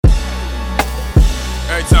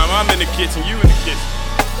I'm in the kitchen, you in the kitchen.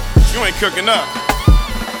 But you ain't cooking up.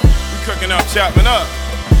 We cooking up, chopping up.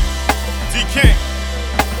 D-King.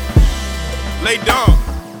 Lay down.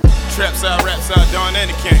 Trap side, rap side, Don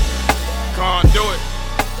and the King. Can't do it.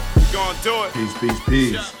 We gon' do it.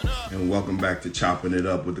 Peace. And welcome back to Chopping It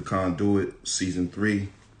Up with the Conduit, Season 3.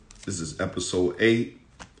 This is Episode 8.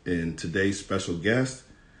 And today's special guest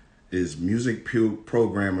is music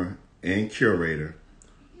programmer and curator,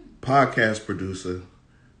 podcast producer,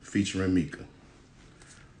 featuring Mika.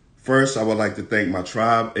 First, I would like to thank my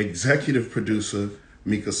tribe, executive producer,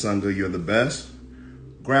 Mika Sunga, you're the best.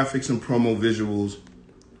 Graphics and promo visuals,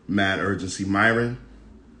 Mad Urgency Myron,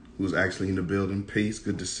 who's actually in the building. Peace,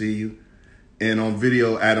 good to see you. And on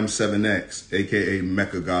video, Adam7X, aka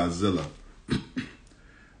Mecha Godzilla.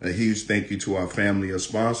 A huge thank you to our family of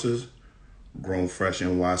sponsors, Grown Fresh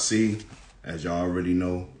NYC. As y'all already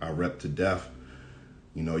know, I rep to death.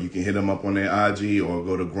 You know, you can hit them up on their IG or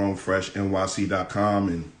go to grownfreshnyc.com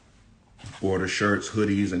and order shirts,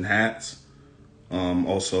 hoodies, and hats.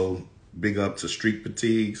 Also, big up to Street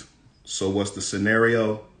Fatigues. So What's the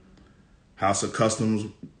Scenario? House of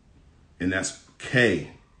Customs, and that's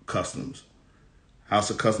K Customs. House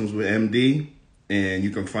of Customs with MD, and you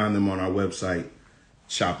can find them on our website,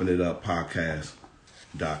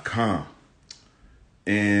 choppingituppodcast.com.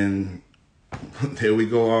 And there we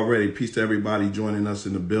go already. Peace to everybody joining us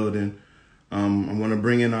in the building. I want to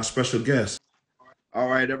bring in our special guest. All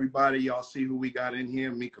right, everybody, y'all see who we got in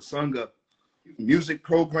here. Mika Sunga, music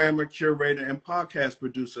programmer, curator, and podcast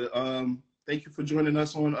producer. Thank you for joining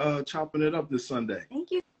us on Chopping It Up this Sunday.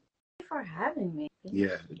 Thank you for having me.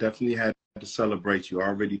 Yeah, definitely had to celebrate you. I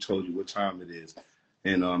already told you what time it is.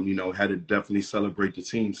 And, had to definitely celebrate the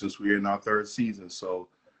team since we're in our third season. So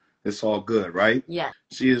it's all good, right? Yeah.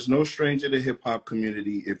 She is no stranger to the hip-hop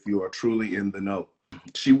community if you are truly in the know.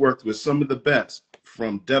 She worked with some of the best,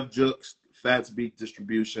 from Def Jux, Fats Beat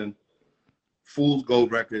Distribution, Fool's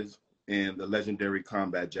Gold Records, and the legendary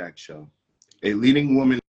Combat Jack Show. A leading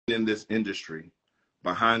woman in this industry,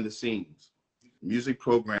 behind the scenes, music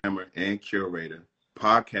programmer and curator,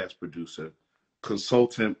 podcast producer,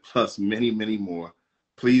 consultant, plus many, many more.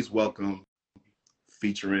 Please welcome,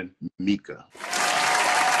 featuring Mika.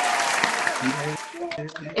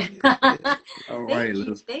 All right,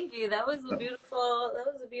 thank you. That was a beautiful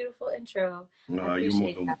intro.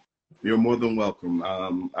 You're more than welcome.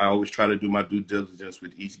 I always try to do my due diligence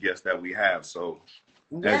with each guest that we have. So,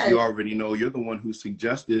 yes. As you already know, you're the one who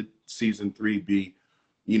suggested season 3 be,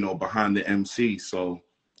 behind the MC. So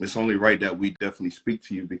it's only right that we definitely speak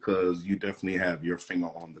to you because you definitely have your finger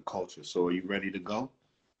on the culture. So are you ready to go?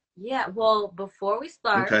 Yeah. Well, before we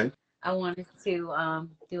start, okay. I wanted to do a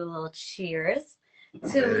little cheers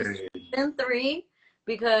to season 3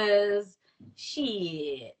 because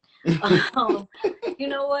shit. You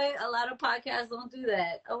know what? A lot of podcasts don't do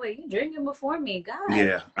that. Oh wait, you drinking before me, God.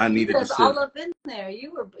 Yeah, I needed to. All up in there.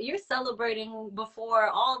 You're celebrating before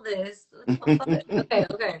all this.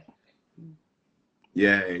 Okay.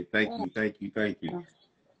 Yay! Thank you.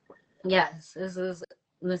 Yes, this is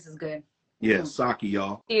good. Yeah, sake,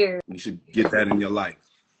 y'all. Cheers. You should get that in your life.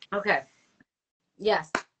 Okay.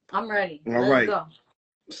 Yes, I'm ready. All Let's right. go.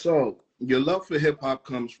 So your love for hip hop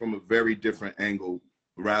comes from a very different angle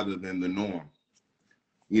rather than the norm.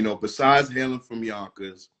 Besides hailing from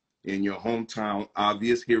Yonkers, in your hometown,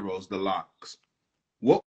 obvious heroes, the Locks,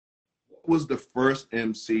 what was the first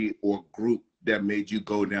MC or group that made you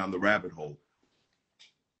go down the rabbit hole?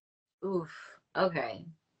 Oof. Okay.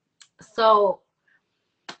 So,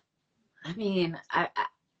 I mean,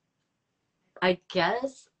 I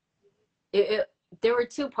guess there were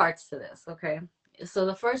two parts to this, okay? So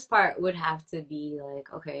the first part would have to be like,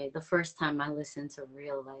 okay, the first time I listened to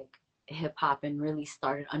real like hip hop and really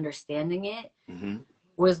started understanding it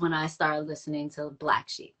was when I started listening to Black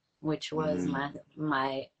Sheep, which was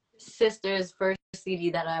my sister's first CD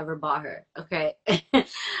that I ever bought her. Okay.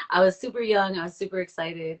 I was super young, I was super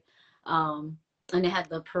excited. And it had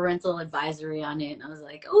the parental advisory on it. And I was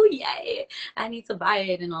like, oh, yay, I need to buy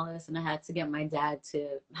it and all this. And I had to get my dad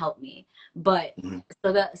to help me. But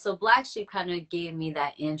so Black Sheep kind of gave me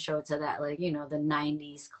that intro to that, like, the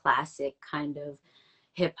 90s classic kind of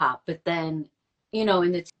hip hop. But then, in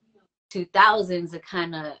the 2000s, it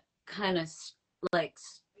kind of like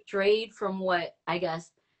strayed from what I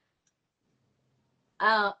guess,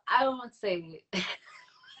 I won't say.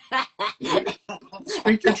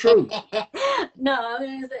 Speak the truth. No, I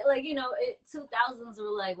mean, like, 2000s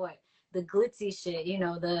were like what the glitzy shit,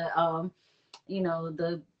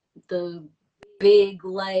 the big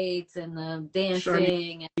lights and the dancing.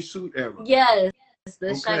 Shiny suit era. Yes,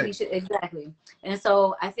 the shiny Okay. shit, exactly. And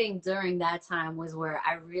so I think during that time was where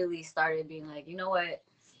I really started being like, you know what,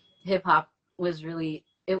 hip hop was really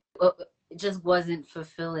it just wasn't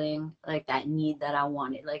fulfilling like that need that I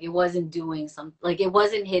wanted. Like it wasn't doing some like it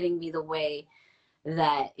wasn't hitting me the way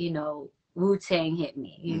that, you know, Wu-Tang hit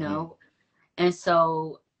me, you Mm-hmm. know. And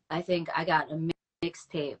so I think I got a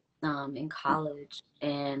mixtape in college,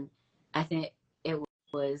 and I think it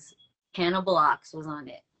was Cannibal Ox was on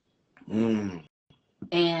it. Mm.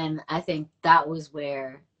 And I think that was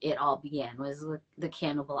where it all began, was the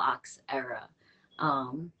Cannibal Ox era.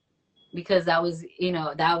 Um, because that was, you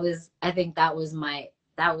know, that was, I think that was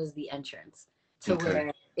the entrance to Okay.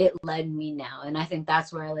 where it led me now. And I think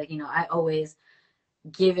that's where, like, you know, I always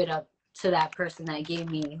give it up to that person that gave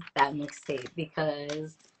me that mixtape,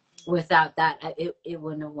 because without that, it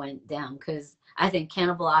wouldn't have went down. Because I think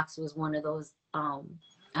Cannibal Ox was one of those, I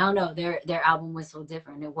don't know, their album was so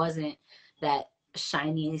different. It wasn't that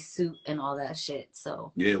shiny suit and all that shit.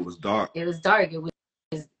 So Yeah, it was dark. it was dark. It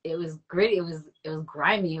was gritty. It was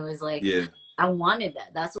grimy. It was like Yeah. I wanted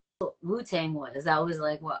that. That's what Wu-Tang was. That was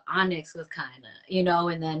like what Onyx was kind of, you know.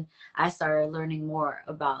 And then I started learning more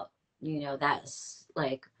about, you know, that's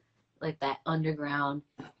like that underground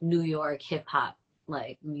New York hip hop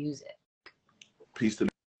like music. Peace to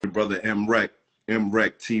the brother M-Rec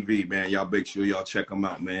TV, man. Y'all make sure y'all check him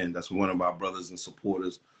out, man. That's one of our brothers and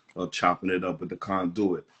supporters of Chopping It Up with the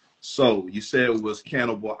Conduit. So you said it was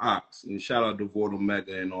Cannibal Ox, and shout out to Vort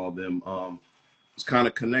Omega and all them. It's kind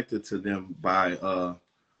of connected to them by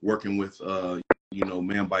working with you know,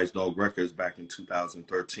 Man Bites Dog Records back in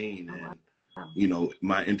 2013, and you know,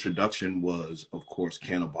 my introduction was, of course,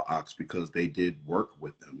 Cannibal Ox, because they did work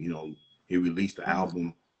with them. You know, he released the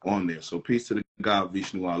album on there. So peace to the God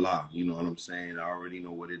Vishnu Allah. You know what I'm saying? I already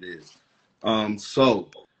know what it is. So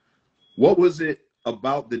what was it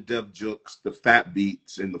about the Def Jux, the Fat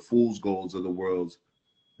Beats, and the Fool's Golds of the world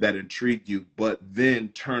that intrigued you, but then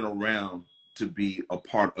turn around to be a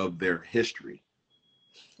part of their history?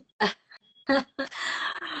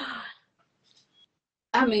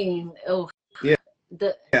 I mean, oh, Yeah.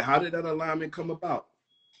 the Yeah. How did that alignment come about?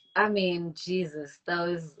 I mean, Jesus, that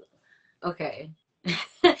was okay.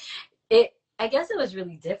 I guess it was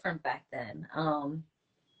really different back then.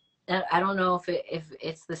 And I don't know if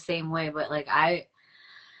it's the same way, but like I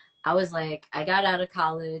was like, I got out of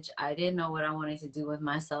college. I didn't know what I wanted to do with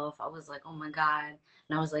myself. I was like, oh my God.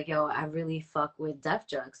 And I was like, yo, I really fuck with Def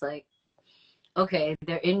Jux. Like, okay,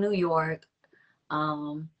 they're in New York.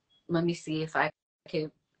 Let me see if I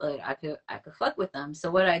could I could fuck with them. So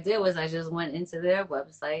what I did was I just went into their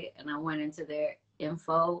website and I went into their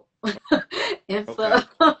info Okay.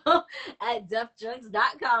 at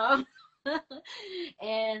defjux.com.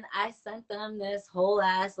 And I sent them this whole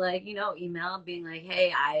ass like, you know, email being like,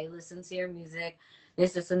 hey, I listen to your music,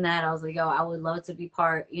 this and that. I was like, yo, I would love to be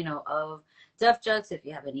part, you know, of Def Jux if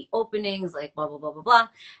you have any openings, like blah blah blah blah blah.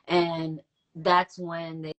 And that's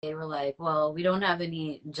when they were like, well, we don't have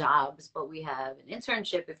any jobs, but we have an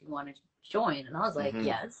internship if you want to join. And I was like, Mm-hmm.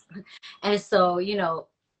 yes. And so, you know,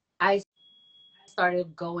 I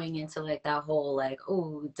started going into like that whole like,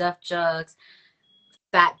 oh, Def Jux,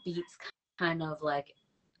 Fat Beats kind of like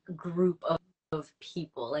group of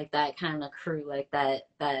people, like that kind of crew, like that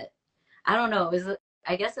I don't know, it was,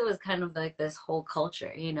 I guess it was kind of like this whole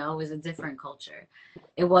culture, you know, it was a different culture.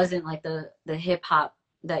 It wasn't like the hip hop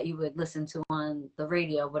that you would listen to on the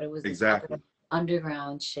radio, but it was this other Exactly.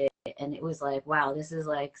 underground shit. And it was like, wow, this is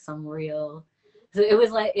like some real, so it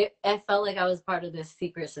was like it felt like I was part of this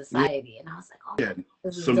secret Yeah. society. And I was like, oh my Yeah. God,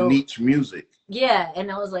 this is Some dope. niche music. Yeah.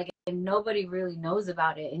 And I was like, and nobody really knows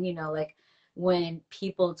about it. And you know, like when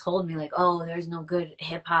people told me like, oh, there's no good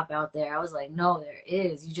hip hop out there, I was like, no, there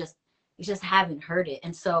is. You just haven't heard it.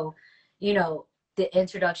 And so, you know, the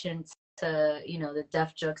introduction to, you know, the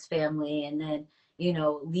Def Jux family, and then, you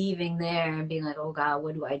know, leaving there and being like, oh God,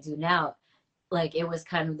 what do I do now? Like it was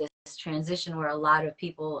kind of this transition where a lot of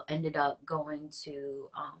people ended up going to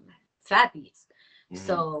Fat Beats. Mm-hmm.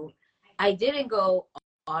 So I didn't go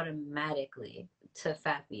automatically to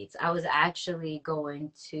Fat Beats. I was actually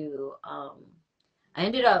going to I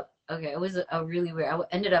ended up, okay, it was a really weird, I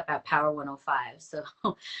ended up at Power 105, so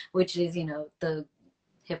which is, you know, the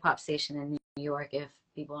hip hop station in New York if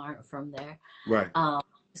people aren't from there. Right.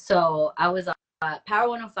 So I was at Power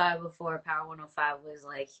 105 before Power 105 was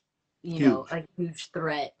like, you know, Huge. a huge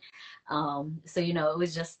threat. So you know, it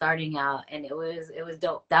was just starting out, and it was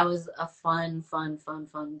dope. That was a fun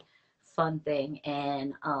thing.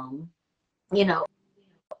 And you know,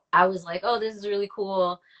 I was like, oh, this is really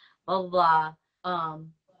cool, blah blah blah.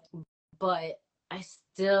 But I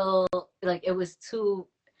still, like, it was too,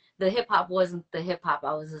 the hip hop wasn't the hip hop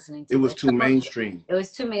I was listening to. It was Like, too mainstream. it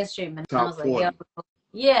was too mainstream, and I Top was like, 40.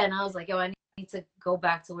 yeah, and I was like, yo, I need to go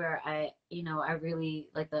back to where I really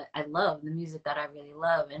like I love the music that I really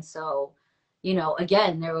love. And so,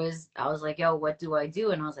 again, I was like, yo, what do I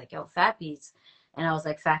do? And I was like, yo, Fat Beats. And I was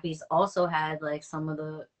like, Fat Beats also had like some of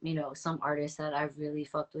the, some artists that I really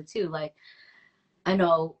fucked with too. Like, I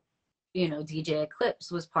know, DJ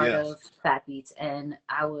Eclipse was part Yes. of Fat Beats, and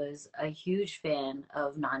I was a huge fan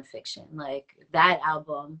of Nonfiction. Like, that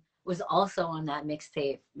album was also on that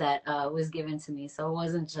mixtape that was given to me. So it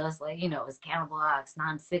wasn't just like, it was Cannibal Ox,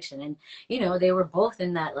 Nonfiction. And, they were both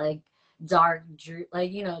in that like dark,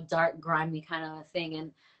 like, dark, grimy kind of thing.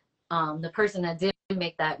 And the person that did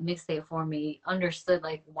make that mixtape for me understood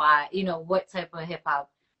like why, what type of hip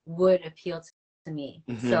hop would appeal to me.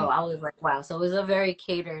 Mm-hmm. So I was like, wow. So it was a very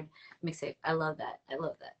catered mixtape. I love that.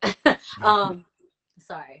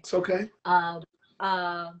 Sorry. It's okay.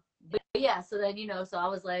 But yeah, so then, so I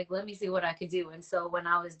was like, let me see what I could do. And so when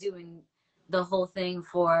I was doing the whole thing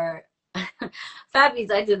for Fat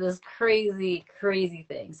Beats, I did this crazy, crazy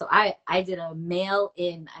thing. So I did I mailed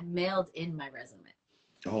in my resume.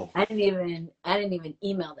 Oh. I didn't even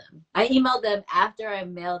email them. I emailed them after I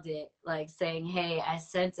mailed it, like saying, hey, I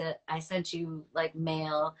sent you like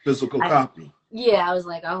mail. Physical copy. Yeah, I was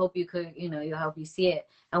like, I hope you could, I hope you see it.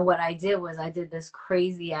 And what I did was I did this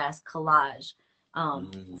crazy ass collage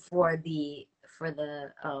for the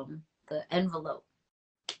envelope.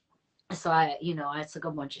 So I took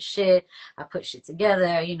a bunch of shit. I put shit together.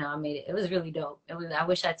 I made it. It was really dope. I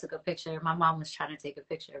wish I took a picture. My mom was trying to take a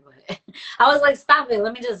picture, but I was like, stop it.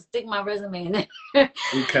 Let me just stick my resume in there.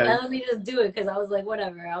 Okay. And let me just do it. Because I was like,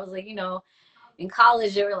 whatever. I was like, in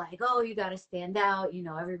college, they were like, oh, you got to stand out.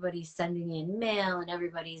 Everybody's sending in mail and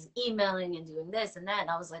everybody's emailing and doing this and that. And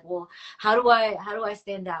I was like, well, how do I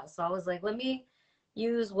stand out? So I was like, let me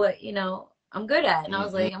use what, I'm good at. And I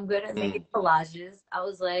was like, I'm good at making collages. I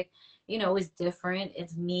was like, it's different.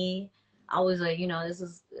 It's me. I was like, this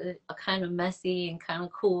is a kind of messy and kind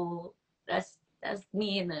of cool. That's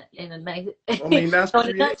me in a nice. I mean, that's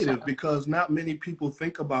creative because not many people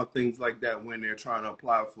think about things like that when they're trying to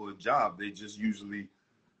apply for a job. They just usually,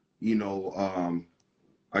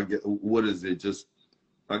 I get what is it? Just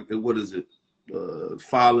like what is it?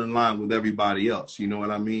 Fall in line with everybody else. You know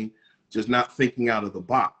what I mean? Just not thinking out of the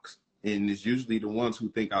box. And it's usually the ones who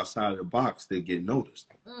think outside of the box that get noticed.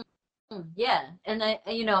 Yeah, and I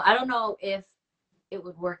don't know if it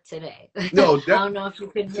would work today. No, I don't know if you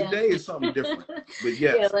could. Today is something different, but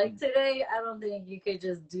yes. Yeah, like today, I don't think you could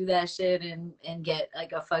just do that shit and get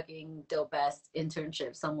like a fucking dope ass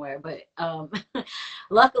internship somewhere. But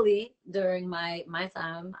luckily, during my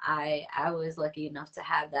time, I was lucky enough to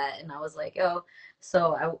have that, and I was like, oh,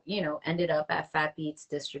 so I ended up at Fat Beats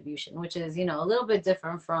Distribution, which is a little bit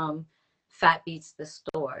different from Fat Beats the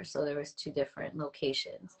store. So there was 2 different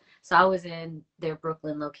locations. So I was in their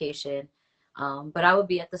Brooklyn location. But I would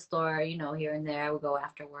be at the store, here and there. I would go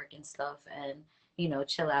after work and stuff and,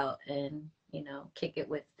 chill out and, kick it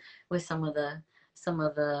with some of the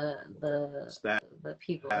staff, the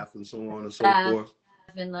people. Staff and so on and so forth.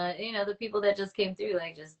 And the people that just came through,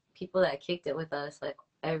 like just people that kicked it with us like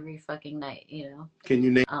every fucking night, Can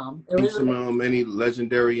you name some any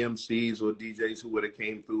legendary MCs or DJs who would have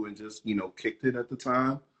came through and just, kicked it at the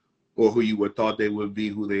time? Or who you would thought they would be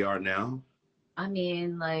who they are now? I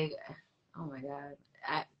mean, like, oh my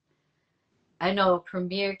God. I know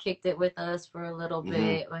Premier kicked it with us for a little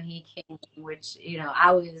bit when he came, which,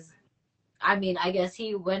 I guess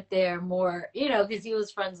he went there more, because he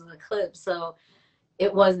was friends with Eclipse. So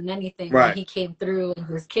it wasn't anything. Right. When he came through and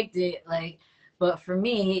just kicked it. Like, but for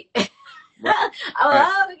me, Right.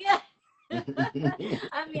 oh yeah.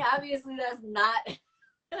 I mean, obviously that's not,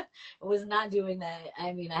 was not doing that.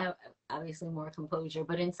 I mean, I have obviously more composure,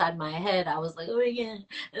 but inside my head, I was like, oh yeah,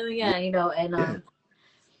 and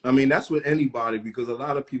I mean, that's with anybody because a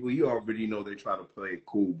lot of people, you already know they try to play it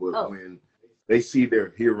cool, but when they see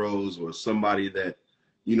their heroes or somebody that,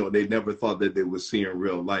 they never thought that they would see in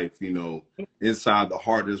real life, inside the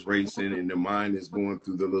heart is racing and their mind is going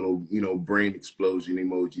through the little, brain explosion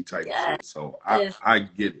emoji type shit. So I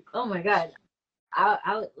get it. Oh my God.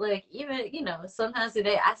 I like, even, sometimes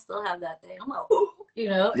today I still have that thing. I'm like, ooh,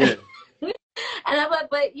 Yeah. And I'm like,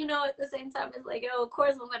 but at the same time, it's like, of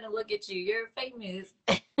course I'm gonna look at you. You're famous.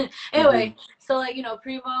 Anyway, so like,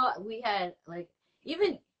 Primo, we had like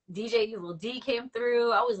even DJ Evil D came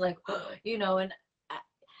through. I was like, and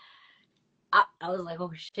I was like,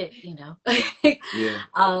 oh shit, Yeah.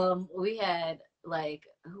 We had like,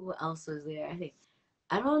 who else was there?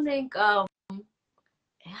 I don't know.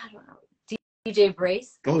 DJ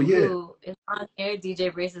Brace. Oh yeah. Who is on here.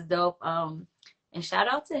 DJ Brace is dope. And shout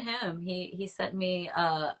out to him. He sent me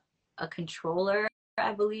a controller,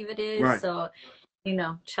 I believe it is. Right. So, you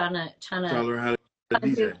know, trying to learn how to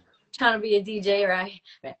DJ. Trying to be a DJ, right?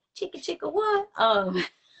 Chicka what? All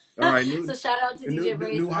right. So shout out to DJ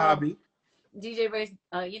Brace. New hobby. DJ Brace,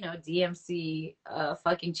 you know, DMC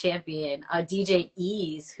fucking champion. DJ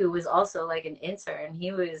Ease, who was also like an intern.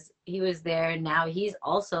 He was there, and now he's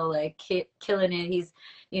also like killing it. He's,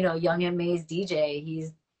 you know, Young M.A's DJ.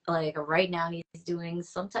 He's like right now he's doing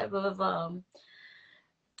some type of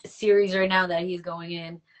series right now that he's going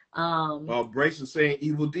in. Brace is saying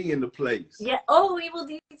Evil D in the place. Yeah. Oh, Evil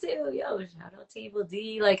D too. Yo, shout out to Evil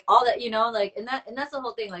D. Like all that, you know, like and that's the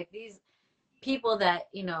whole thing. Like these people that,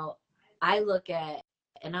 you know, I look at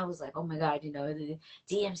and I was like, oh my God, you know, the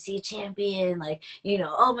DMC champion, like, you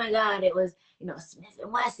know, oh my God, it was, you know, Smith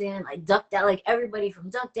and Wesson, like Duck Down, like everybody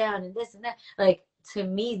from Duck Down and this and that. Like to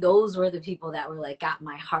me, those were the people that were like got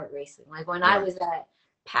my heart racing. Like when I was at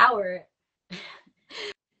Power,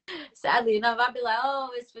 sadly enough, I'd be like,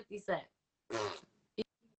 oh, it's 50 Cent.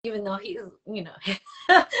 Even though he's, you know.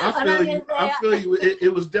 I feel you.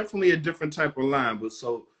 It was definitely a different type of line. But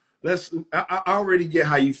so I already get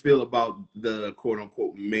how you feel about the quote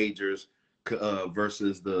unquote majors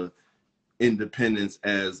versus the independents,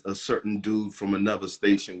 as a certain dude from another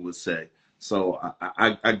station would say. So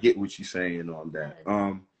I get what you're saying on that.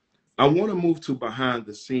 I want to move to behind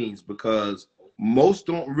the scenes because most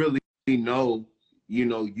don't really know, you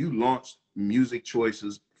know, you launched Music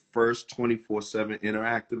Choice's first 24/7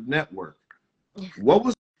 interactive network. What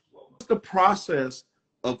was the process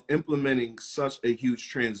of implementing such a huge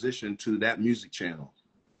transition to that music channel?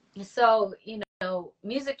 So, you know,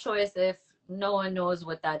 Music Choice, if no one knows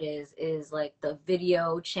what that is like the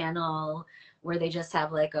video channel where they just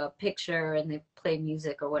have like a picture and they play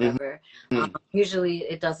music or whatever. Usually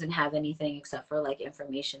it doesn't have anything except for like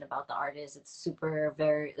information about the artist. It's super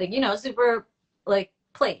very like, you know, super like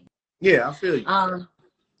plain. Yeah, I feel you.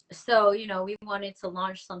 So, you know, we wanted to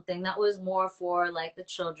launch something that was more for like the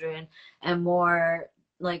children and more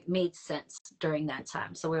like made sense during that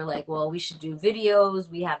time. So we were like, well, we should do videos.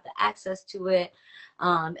 We have the access to it.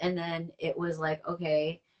 And then it was like,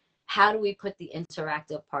 okay, how do we put the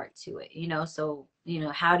interactive part to it? You know, so, you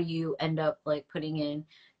know, how do you end up like putting in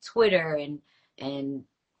Twitter and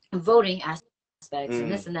voting aspects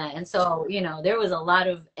and this and that? And so, you know, there was a lot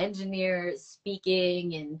of engineers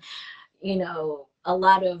speaking and, you know, a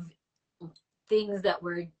lot of things that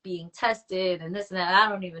were being tested and this and that. I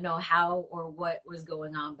don't even know how or what was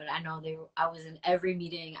going on, but I know I was in every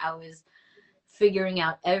meeting. I was figuring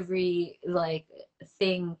out every like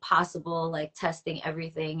thing possible, like testing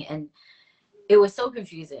everything. And it was so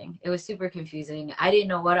confusing. It was super confusing. I didn't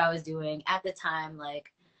know what I was doing at the time.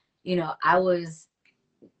 Like, you know, I was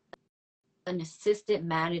an assistant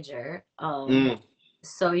manager.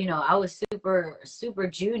 So, you know, I was super, super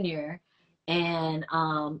junior. And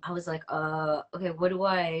I was like, okay, what do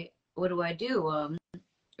I do?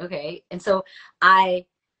 Okay. And so I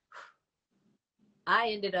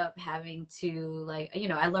ended up having to like, you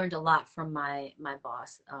know, I learned a lot from my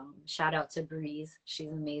boss. Shout out to Breeze.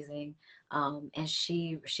 She's amazing. And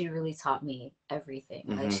she really taught me everything.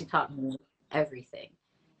 Like she taught me everything.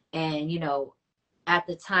 And, you know, at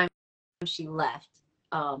the time she left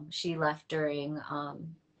during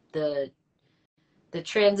the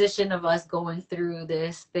transition of us going through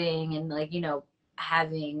this thing and like, you know,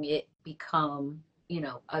 having it become, you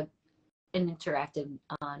know, an interactive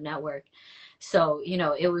network. So, you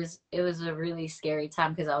know, it was a really scary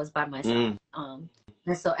time because I was by myself. And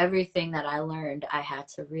so everything that I learned, I had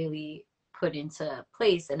to really put into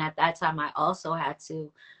place. And at that time, I also had to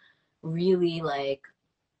really like,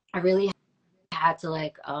 I really had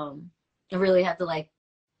to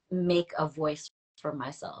make a voice for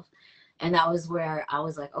myself. And that was where I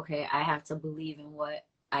was like, okay, I have to believe in what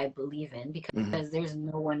I believe in because there's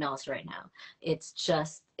no one else right now. It's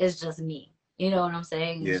just me. You know what I'm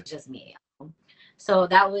saying? Yeah. It's just me. So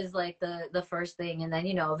that was like the first thing. And then,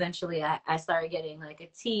 you know, eventually I started getting like a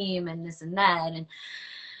team and this and that. And,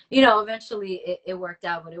 you know, eventually it worked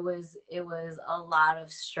out, but it was a lot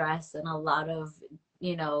of stress and a lot of,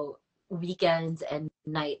 you know, weekends and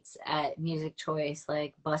nights at Music Choice,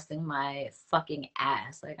 like busting my fucking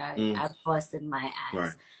ass. Like I busted my ass.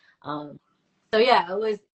 Right. So yeah,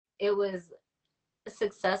 it was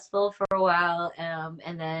successful for a while.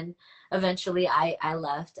 And then eventually I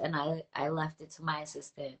left and I left it to my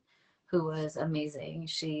assistant, who was amazing.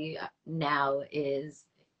 She now is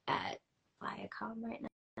at Viacom right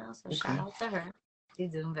now. So shout out to her.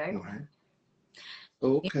 She's doing very well.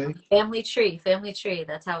 Okay. You know, family tree.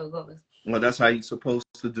 That's how it goes. Well, that's how you're supposed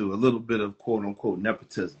to do a little bit of quote unquote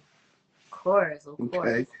nepotism. Of course.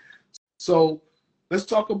 Okay. So let's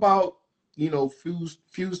talk about, Fuse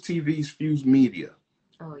TV's Fuse Media.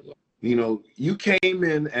 Oh, yeah. You came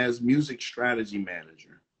in as music strategy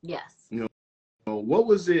manager. Yes. What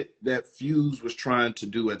was it that Fuse was trying to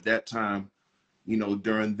do at that time,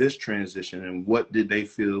 during this transition, and what did they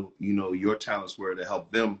feel, your talents were to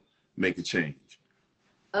help them make a change?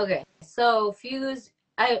 Okay. So Fuse,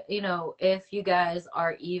 if you guys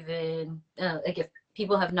are even, like if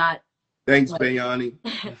people have not. Thanks, Bayani.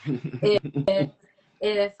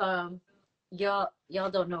 if y'all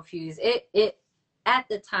don't know Fuse, it at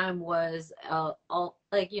the time was alt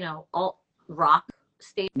rock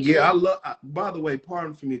station. Yeah, by the way,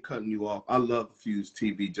 pardon for me cutting you off. I love Fuse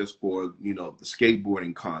TV just for, the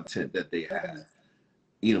skateboarding content that they had.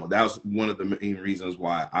 That was one of the main reasons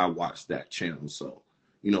why I watched that channel. So,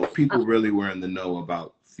 people really were in the know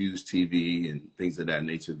about Fuse TV and things of that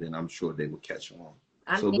nature, then I'm sure they would catch on.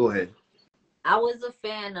 Go ahead. I was a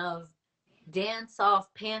fan of Dance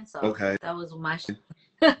Off, Pants Off. Okay. That was my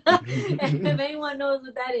and if anyone knows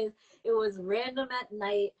what that is, it was random at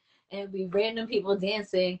night and it'd be random people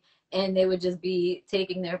dancing and they would just be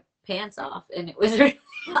taking their pants off and it was really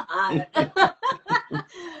odd.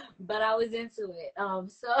 But I was into it.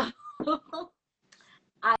 So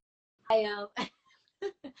I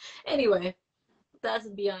anyway, that's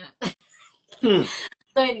beyond.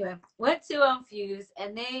 So anyway, went to Fuse,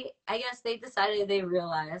 and I guess they decided, they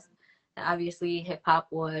realized that obviously hip hop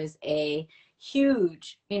was a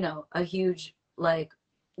huge like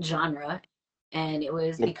genre, and it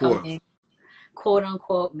was becoming quote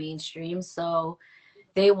unquote mainstream. So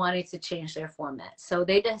they wanted to change their format. So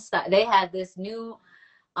they had this new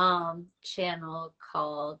channel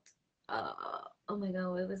called oh my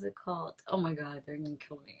god, what was it called? Oh my god, they're gonna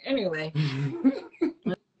kill me. Anyway.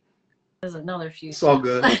 There's another Fuse. It's all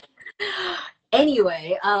good.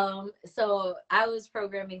 Anyway, so I was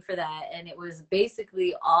programming for that, and it was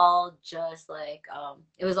basically all just like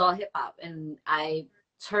it was all hip hop, and I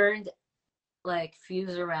turned like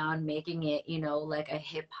Fuse around, making it, like a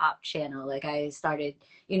hip hop channel. Like I started,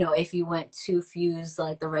 if you went to Fuse,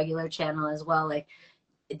 like the regular channel as well, like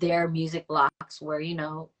their music blocks were,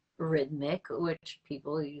 rhythmic, which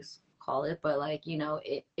people call it, but like,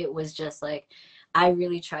 it was just like, I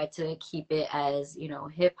really tried to keep it as,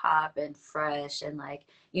 hip hop and fresh, and like,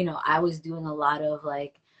 I was doing a lot of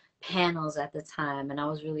like panels at the time, and I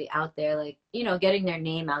was really out there, like, getting their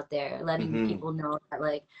name out there, letting people know that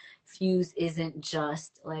like Fuse isn't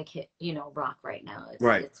just like, rock right now.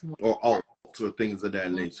 It's more or alt or things of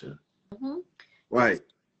that nature. Right.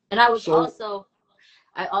 And I was also,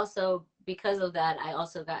 because of that, I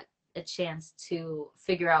also got a chance to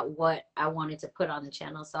figure out what I wanted to put on the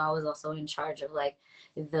channel. So I was also in charge of like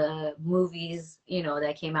the movies,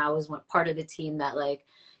 that came out. I was part of the team that like,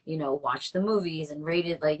 watched the movies and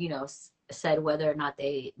rated, like, said whether or not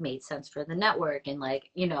they made sense for the network. And like,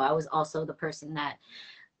 I was also the person that,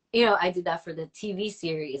 I did that for the TV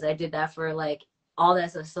series. I did that for like all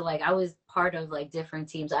that stuff. So like I was part of like different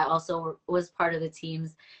teams. I also was part of the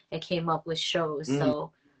teams that came up with shows.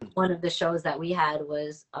 So one of the shows that we had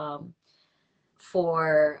was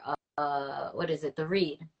for The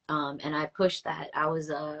Read, and I pushed that. I was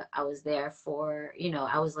there for,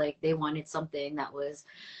 I was like, they wanted something that was,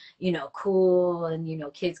 cool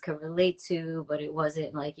and kids could relate to, but it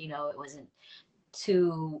wasn't like, it wasn't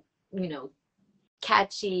too,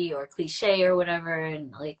 catchy or cliche or whatever.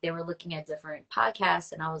 And like they were looking at different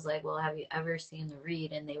podcasts, and I was like, well, have you ever seen The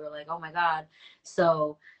Read? And they were like, oh my god.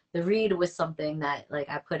 So The Read was something that like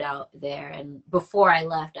I put out there, and before I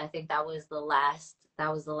left, I think that was the last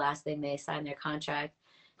thing they signed their contract,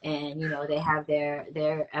 and they have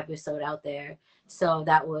their episode out there. So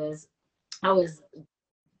that was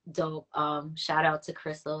dope. Shout out to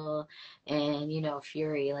Crystal and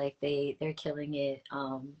Fury, like they're killing it.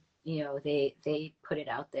 They put it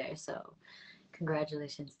out there, so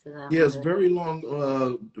congratulations to them. Yeah, it's very long,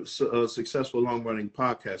 successful, long-running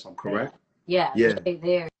podcast. I'm correct. Yeah.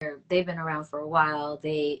 They've been around for a while.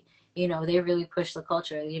 They really push the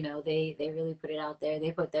culture. They really put it out there.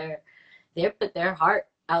 They put their heart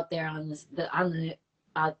out there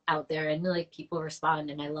out there, and like people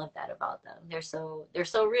respond, and I love that about them. They're so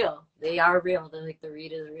real. They are real. They're like, The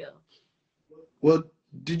Read is real. Well,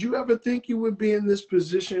 did you ever think you would be in this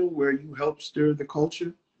position where you help stir the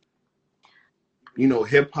culture?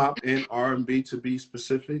 Hip hop and R&B, to be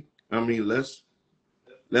specific. I mean, let's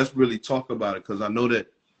really talk about it, because I know that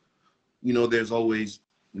there's always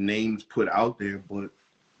names put out there, but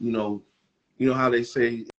you know how they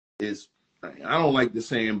say is I don't like the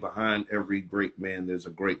saying behind every great man there's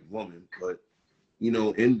a great woman, but you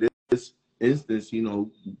know, in this instance, you know,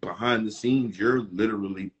 behind the scenes, you're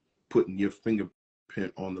literally putting your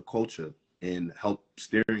fingerprint on the culture and help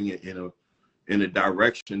steering it in a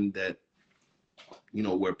direction that, you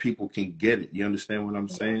know, where people can get it. You understand what I'm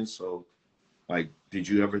saying? So, like, did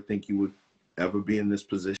you ever think you would ever be in this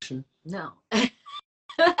position? No. Yeah.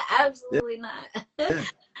 Absolutely not. Yeah.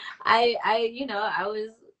 You know, I was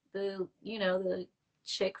the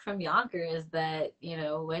chick from Yonkers that,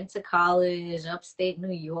 went to college, upstate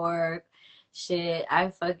New York. Shit, I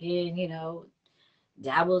fucking,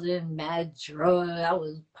 dabbled in mad drug. I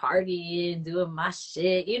was partying, doing my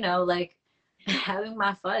shit, like having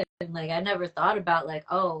my fun. Like I never thought about like,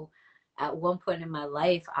 oh, at one point in my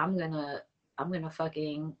life, I'm gonna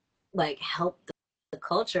fucking like help the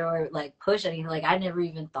culture or like push anything. Like I never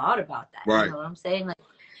even thought about that. Right. You know what I'm saying? Like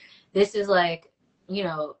this is like,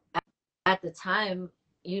 at the time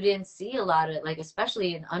you didn't see a lot of like,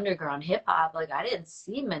 especially in underground hip hop, like I didn't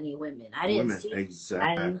see many women. I didn't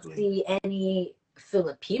see any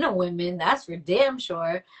Filipino women, that's for damn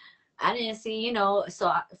sure. I didn't see,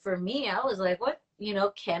 so for me, I was like, what,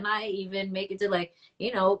 can I even make it to like,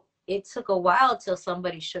 it took a while till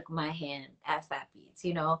somebody shook my hand at Fat Beats,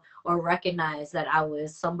 or recognized that I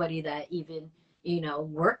was somebody that even,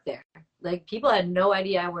 worked there. Like people had no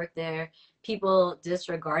idea I worked there. People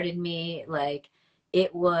disregarded me. Like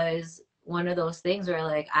it was one of those things where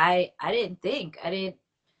like I didn't think, and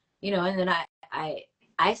then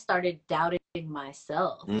I started doubting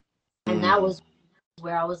myself. Mm-hmm. And that was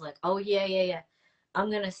where I was like, oh yeah,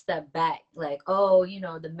 I'm gonna step back. Like, oh,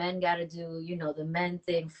 the men gotta do, the men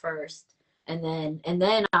thing first, and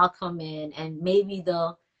then I'll come in and maybe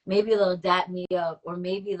they'll dap me up or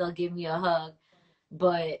maybe they'll give me a hug.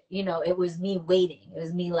 But it was me waiting. It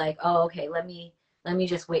was me like, oh, okay, let me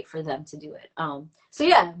just wait for them to do it. So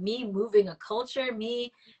yeah, me moving a culture,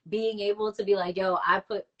 me being able to be like, yo, I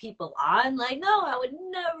put people on. Like, no, I would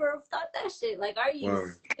never have thought that shit. Like, are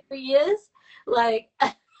you serious? Like,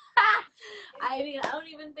 I mean, I don't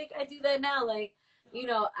even think I do that now. Like,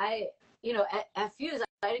 at Fuse,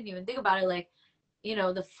 I didn't even think about it. Like,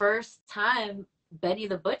 the first time Benny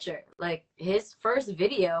the Butcher, like his first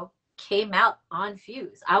video came out on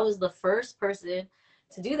Fuse. I was the first person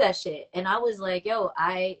to do that shit. And I was like, yo,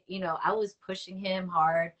 I was pushing him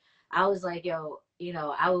hard. I was like, yo,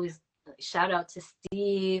 I was shout out to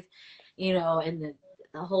Steve, and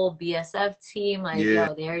the whole BSF team. Like,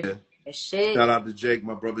 yo, they're shit. Shout out to Jake,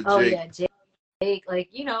 my brother Jake. Oh yeah, Jake, like,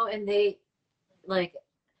 and they like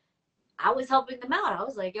I was helping them out. I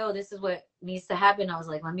was like, yo, this is what needs to happen. I was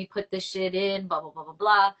like, let me put this shit in, blah, blah, blah, blah,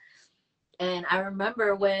 blah. And I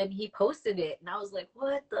remember when he posted it and I was like,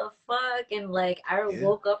 what the fuck? And like, I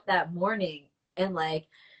woke up that morning and like,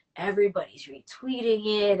 everybody's retweeting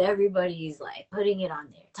it. Everybody's like putting it on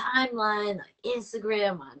their timeline, like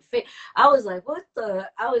Instagram, on Facebook. I was like,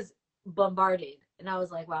 I was bombarded. And I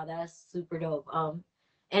was like, wow, that's super dope.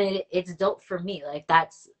 And it's dope for me. Like,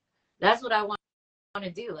 that's what I want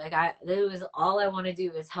to do. Like, it was all I want to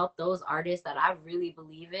do is help those artists that I really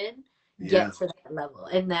believe in get to that level.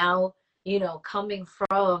 And now, coming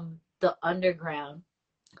from the underground,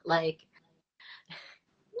 like,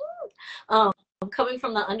 coming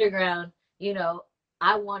from the underground,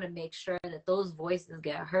 I want to make sure that those voices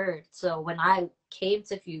get heard. So when I came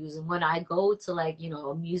to Fuse and when I go to like,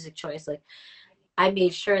 a music choice, like I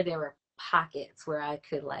made sure there were pockets where I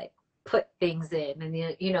could like put things in.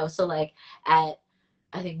 And, so like I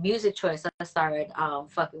think music choice, I started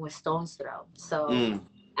fucking with Stone's Throw. So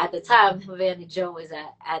at the time, Havana Joe was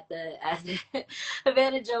at the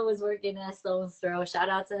Havana Joe was working at Stone's Throw. Shout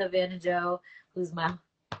out to Havana Joe, who's my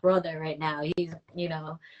brother right now. He's,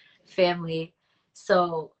 family.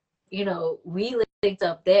 So, we linked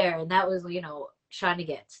up there, and that was, trying to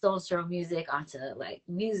get Stone's Throw music onto like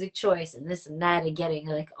music choice and this and that, and getting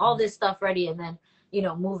like all this stuff ready, and then,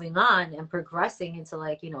 moving on and progressing into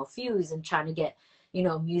like, Fuse and trying to get,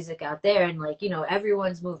 music out there. And like,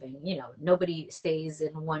 everyone's moving, nobody stays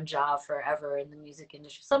in one job forever in the music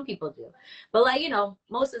industry. Some people do, but like,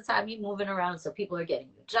 most of the time you're moving around, so people are getting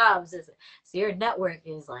new jobs. So your network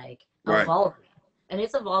is like evolving, and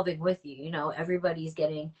it's evolving with you. Everybody's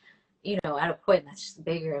getting, at a point that's just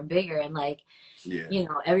bigger and bigger. And like,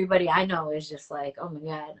 everybody I know is just like, oh my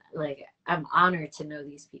God, like I'm honored to know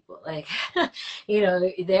these people. Like,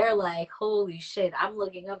 they're like, holy shit, I'm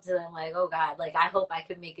looking up to them like, oh God, like I hope I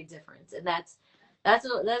could make a difference. And that's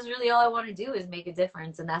really all I want to do is make a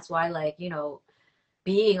difference. And that's why, like,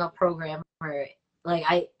 being a programmer, like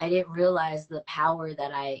I didn't realize the power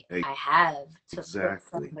that I have to put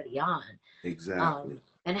somebody on. Exactly.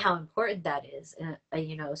 and how important that is. And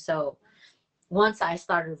you know, so once I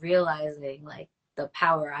started realizing like the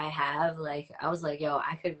power I have, like I was like, yo,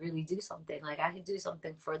 I could really do something. Like I could do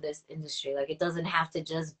something for this industry. Like it doesn't have to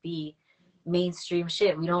just be mainstream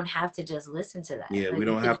shit. We don't have to just listen to that. Yeah, we Like we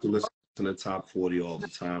don't could have to listen to the top 40 all the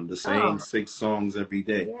time. The oh same 6 songs every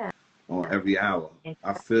day yeah. or every hour. I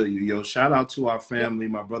Exactly. feel you. Yo, shout out to our family,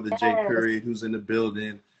 my brother Jay Yes. Period, who's in the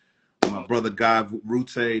building. My brother Guy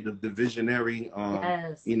Rute, the visionary.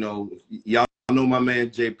 Yes. You know, y'all know my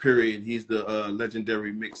man Jay Period. He's the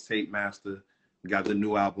legendary mixtape master. Got the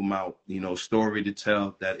new album out, you know, Story to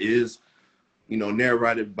Tell, that is, you know,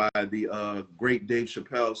 narrated by the great Dave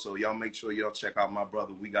Chappelle. So y'all make sure y'all check out my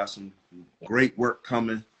brother. We got some great work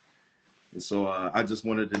coming. And so I just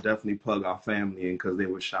wanted to definitely plug our family in because they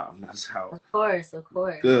were shouting us out. Of course.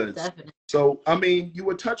 Good. Definitely. So, I mean, you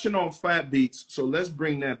were touching on Fat Beats. So let's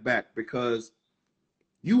bring that back because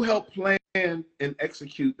you helped plan and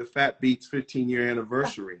execute the Fat Beats 15-year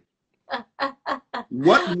anniversary.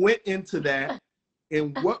 What went into that,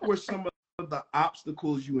 and what were some of the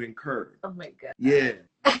obstacles you incurred? Oh my God. Yeah.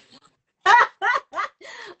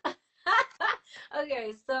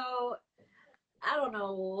 Okay, so I don't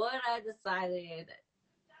know what I decided.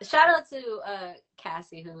 Shout out to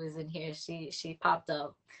Cassie who was in here. She popped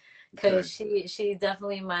up because she's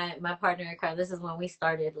definitely my partner in crime. This is when we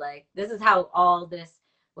started. Like this is how all this,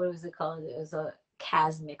 what was it called? It was a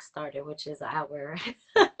Casmix started, which is our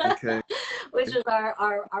which is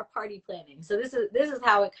our party planning. So this is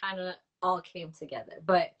how it kind of all came together.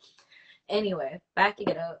 But anyway, backing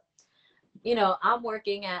it up. You know, I'm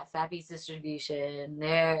working at Fat Beats Distribution.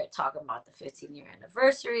 They're talking about the 15-year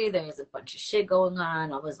anniversary. There's a bunch of shit going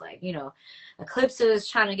on. I was like, you know, Eclipse was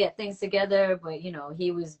trying to get things together, but, you know,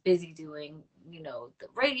 he was busy doing, you know, the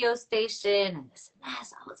radio station and this and that.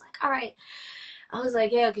 So I was like, all right. I was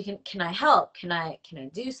like, yeah, okay, can I help? Can I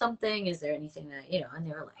do something? Is there anything that, you know? And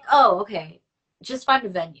they were like, oh, okay, just find a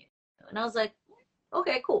venue. And I was like,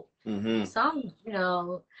 okay, cool. Mm-hmm. So I'm, you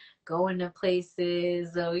know, going to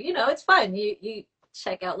places. So, you know, it's fun. You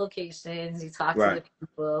check out locations, you talk to the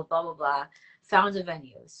people, blah, blah, blah. Found a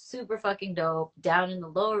venue. Super fucking dope. Down in the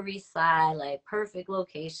Lower East Side, like perfect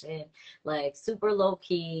location, like super low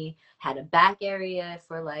key. Had a back area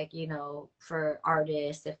for like, you know, for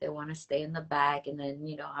artists if they want to stay in the back. And then,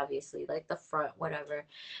 you know, obviously like the front, whatever.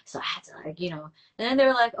 So I had to like, you know, and then they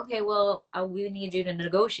were like, okay, well, we need you to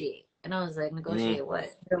negotiate. And I was like, negotiate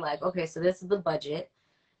what? They're like, okay, so this is the budget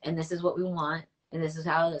and this is what we want. And this is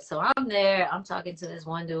how it is. So I'm there. I'm talking to this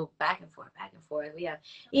one dude back and forth. We have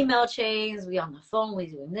email chains. We on the phone. We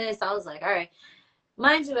doing this. I was like, all right.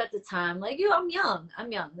 Mind you, at the time, like, I'm young.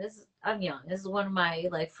 I'm young. This is one of my,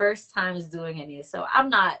 like, first times doing any. So I'm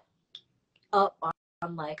not up on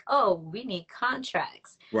like, oh, we need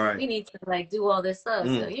contracts. Right. We need to, like, do all this stuff.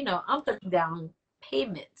 So, you know, I'm putting down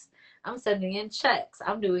payments. I'm sending in checks.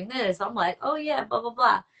 I'm doing this. I'm like, oh, yeah, blah,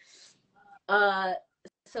 blah, blah.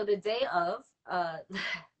 So the day of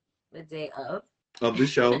the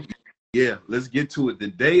show. Yeah, let's get to it. The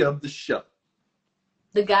day of the show.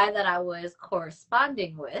 The guy that I was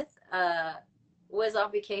corresponding with was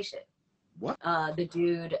on vacation. What? The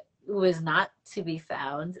dude was not to be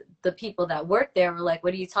found. The people that worked there were like,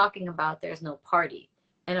 what are you talking about? There's no party.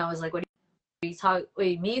 And I was like, what do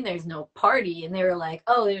you mean there's no party? And they were like,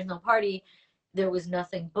 oh, there's no party. There was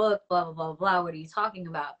nothing booked, blah, blah, blah, blah. What are you talking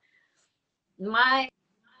about? Okay.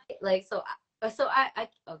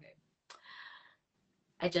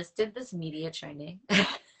 I just did this media training.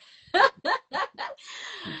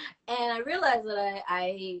 And I realized that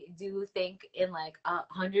I do think in like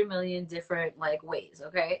 100 million different like ways,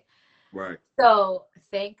 okay? Right. So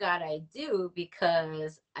thank God I do,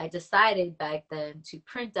 because I decided back then to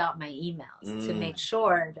print out my emails to make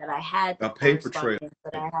sure that I had the a paper trail.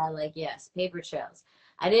 That I had like, yes, paper trails.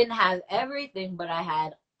 I didn't have everything, but I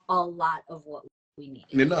had a lot of what we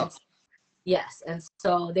needed. Enough. Yes. And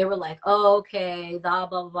so they were like, oh, okay, blah,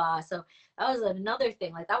 blah, blah. So that was another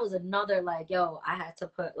thing. Like, that was another, like, yo, I had to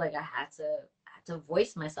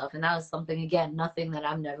voice myself. And that was something, again, nothing that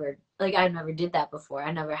I never did that before.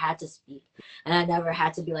 I never had to speak. And I never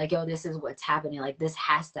had to be like, yo, this is what's happening. Like, this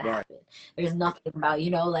has to happen. There's nothing about, you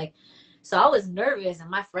know, like, so I was nervous. And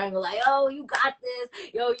my friend was like, oh, you got this.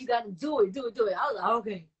 Yo, you got to do it. I was like,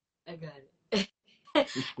 okay, I got it.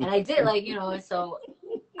 And I did, like, you know, and so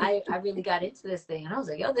I really got into this thing. And I was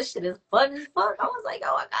like, yo, this shit is fun as fuck. I was like, yo,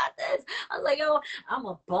 I got this. I was like, yo, I'm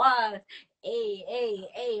a boss.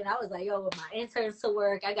 And I was like, yo, with my interns to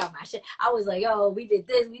work, I got my shit. I was like, yo, we did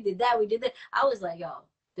this, we did that, we did this. I was like, yo,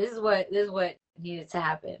 this is what needed to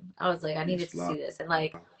happen. I was like, I needed to see this. And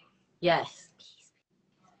like, yes.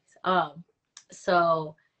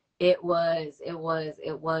 So it was,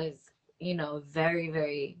 you know, very,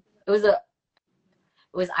 very, it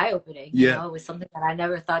was eye-opening, you Yeah. know. It was something that I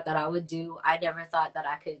never thought that I would do. I never thought that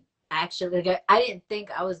I could actually get, I didn't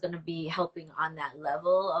think I was going to be helping on that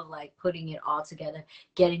level of like putting it all together,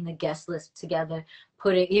 getting the guest list together,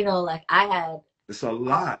 putting, you know, like I had, It's a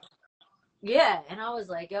lot. yeah, and I was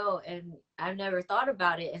like, yo, and I've never thought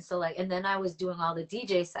about it. And so like, and then I was doing all the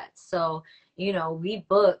DJ sets. So, you know, we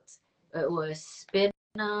booked, it was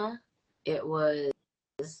Spinna, it was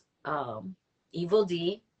Evil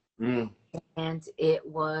D, Mm. and it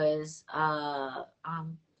was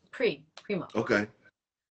Primo. Okay.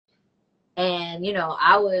 And you know,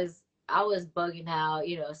 I was bugging out,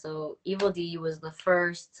 you know. So Evil D was the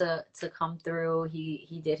first to come through.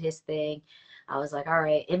 He did his thing. I was like, all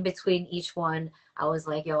right. In between each one, I was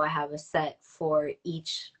like, yo, I have a set for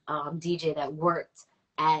each DJ that worked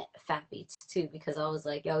at Fat Beats too, because I was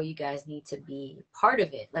like, yo, you guys need to be part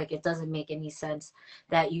of it. Like, it doesn't make any sense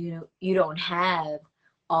that you don't have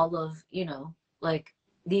all of, you know, like,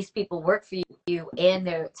 these people work for you and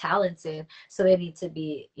they're talented, so they need to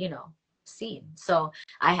be, you know, seen. So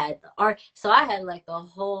I had the art, so I had like the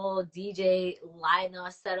whole DJ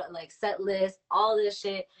lineup set up, like set list, all this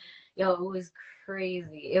shit. Yo, it was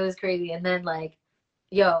crazy. It was crazy. And then like,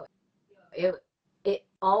 yo, it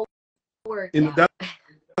all worked And out.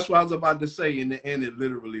 that's what I was about to say. In the end, it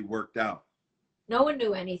literally worked out. No one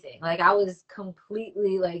knew anything. Like, I was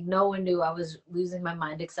completely like, no one knew. I was losing my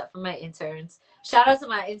mind except for my interns. Shout out to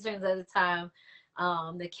my interns at the time,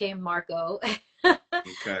 the Kim Marco,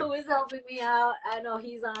 Okay. who was helping me out. I know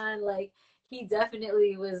he's on, like, he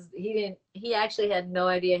definitely was, he actually had no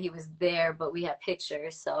idea he was there, but we had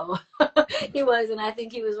pictures, so he was. And I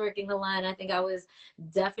think he was working the line. I think I was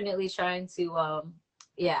definitely trying to,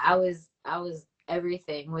 yeah, I was,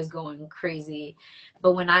 everything was going crazy.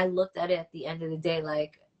 But when I looked at it at the end of the day,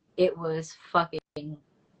 like, it was fucking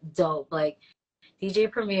dope. Like,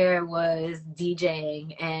 DJ Premier was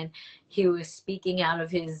DJing and he was speaking out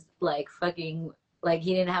of his like fucking, like,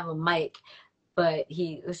 he didn't have a mic, but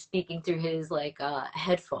he was speaking through his like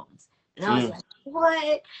headphones. And I was like,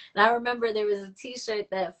 what? And I remember there was a t-shirt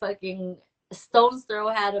that fucking Stone's Throw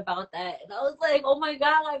had about that. And I was like, oh my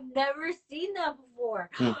God, I've never seen that before.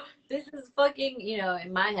 This is fucking, you know,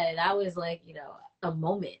 in my head, I was like, you know, a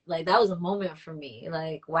moment. Like, that was a moment for me.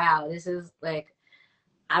 Like, wow, this is like,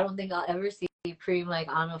 I don't think I'll ever see Preem like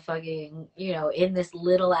on a fucking, you know, in this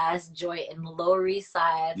little ass joint in the Lower East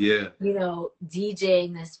Side. Yeah. You know,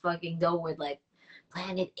 DJing this fucking dope with like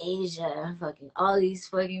Planet Asia and fucking all these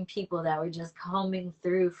fucking people that were just coming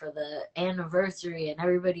through for the anniversary, and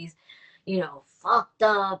everybody's, you know, fucked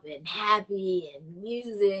up and happy and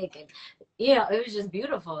music, and you know, it was just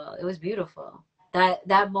beautiful. It was beautiful.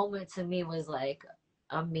 That moment to me was like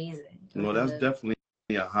amazing. No, that's definitely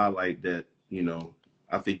a highlight that, you know,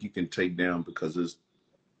 I think you can take down, because it's,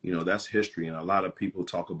 you know, that's history. And a lot of people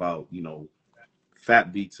talk about, you know,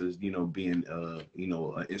 Fat Beats as, you know, being, you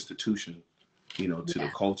know, an institution, you know, to the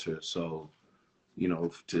culture. So, you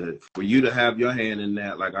know, for you to have your hand in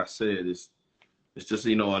that, like I said, it's just,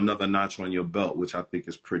 you know, another notch on your belt, which I think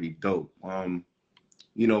is pretty dope.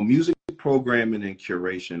 You know, music programming and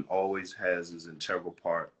curation always has its integral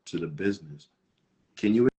part to the business.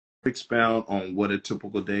 Can you expound on what a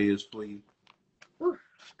typical day is for you?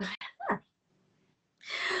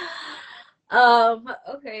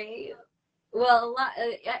 Okay. Well, a lot.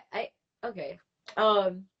 Okay.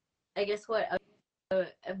 I guess what a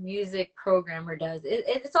music programmer does,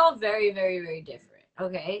 it's all very, very, very different.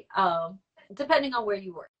 Okay. Depending on where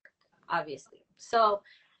you work, obviously. So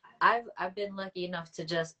I've been lucky enough to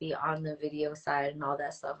just be on the video side and all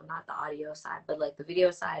that stuff, not the audio side, but like the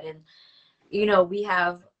video side. And you know, we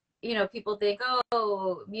have, you know, people think,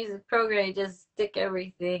 oh, music program, just stick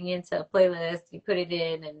everything into a playlist, you put it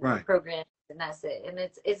in and program, and that's it. And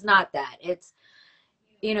it's not that. It's,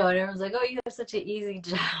 you know, and everyone's like, oh, you have such an easy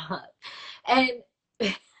job. And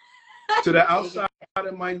to the outside,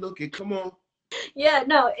 it might look it. Come on. Yeah,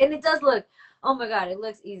 no, and it does look, oh my God, it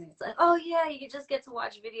looks easy. It's like, oh yeah, you just get to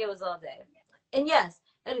watch videos all day. And yes,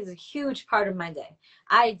 that is a huge part of my day.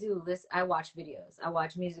 I watch videos. I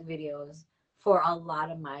watch music videos for a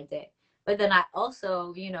lot of my day. But then I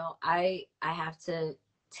also, you know, I have to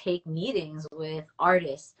take meetings with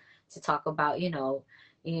artists to talk about, you know,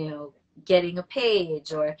 getting a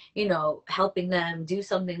page, or, you know, helping them do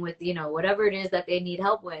something with, you know, whatever it is that they need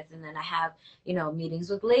help with. And then I have, you know,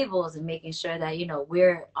 meetings with labels and making sure that, you know,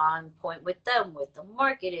 we're on point with them with the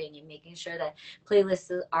marketing, and making sure that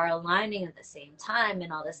playlists are aligning at the same time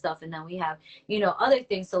and all this stuff. And then we have, you know, other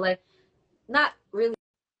things. So like, not really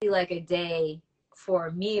like a day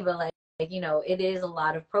for me, but like you know, it is a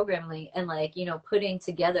lot of programming, and like, you know, putting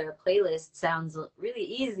together a playlist sounds really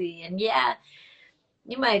easy. And yeah,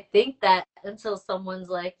 you might think that until someone's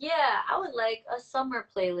like, yeah, I would like a summer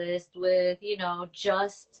playlist with, you know,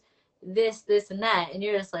 just this, and that. And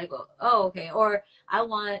you're just like, oh, okay. Or I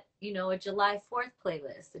want, you know, a July 4th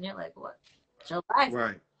playlist. And you're like, what? July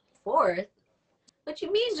Right. 4th? What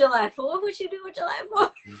you mean July 4th? What you do with July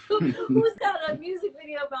 4th? Who's got a music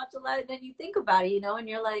video about July? And then you think about it, you know, and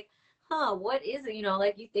you're like, huh, what is it? You know,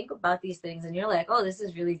 like you think about these things and you're like, oh, this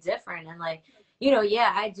is really different. And like, you know,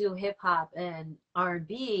 yeah, I do hip hop and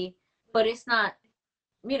R&B, but it's not,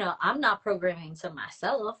 you know, I'm not programming to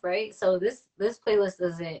myself, right? So this playlist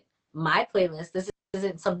isn't my playlist. This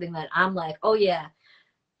isn't something that I'm like, oh yeah,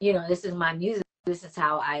 you know, this is my music. This is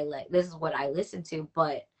how I like. This is what I listen to.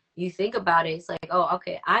 But you think about it, it's like, oh,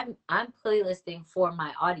 okay, I'm playlisting for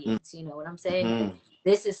my audience. You know what I'm saying? Mm-hmm.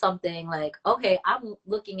 This is something like, okay, I'm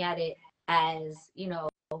looking at it as, you know,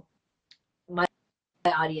 my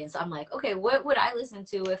audience. I'm like, okay, what would I listen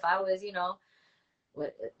to if I was, you know,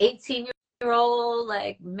 18-year-old,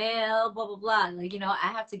 like male, blah blah blah. And like, you know, I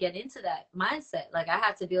have to get into that mindset. Like I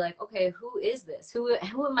have to be like, okay, who is this? Who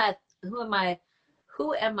am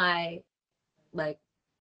I like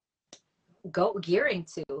gearing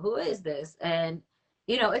to? Who is this? And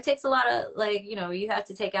you know, it takes a lot of like, you know, you have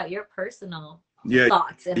to take out your personal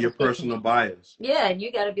thoughts and your personal bias. Yeah, and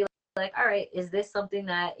you got to be like, all right, is this something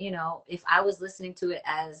that, you know, if I was listening to it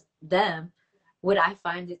as them, would I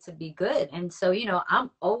find it to be good? And so, you know, I'm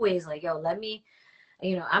always like, yo, let me,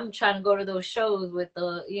 you know, I'm trying to go to those shows with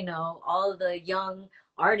the, you know, all of the young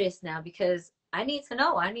artists now, because I need to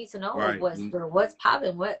know Right. what's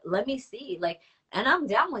popping, let me see, like, and I'm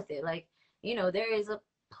down with it. Like, you know, there is a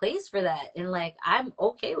place for that. And like, I'm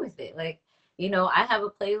okay with it. Like, you know, I have a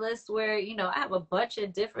playlist where, you know, I have a bunch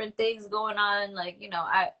of different things going on. Like, you know,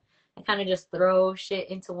 I kind of just throw shit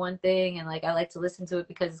into one thing, and like I like to listen to it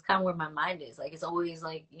because it's kind of where my mind is. Like it's always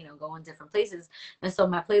like, you know, going different places. And so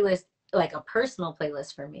my playlist, like a personal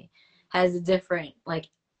playlist for me, has a different, like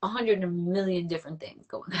 100 million different things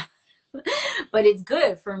going on. But it's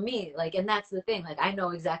good for me. Like, and that's the thing. Like I know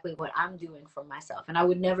exactly what I'm doing for myself, and I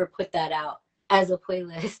would never put that out as a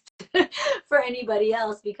playlist for anybody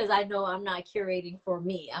else, because I know I'm not curating for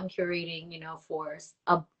me. I'm curating, you know, for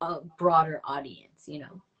a broader audience, you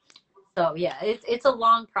know. So yeah, it's a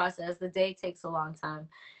long process. The day takes a long time,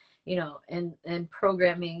 you know, and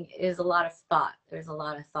programming is a lot of thought. There's a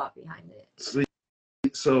lot of thought behind it.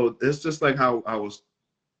 So it's just like how I was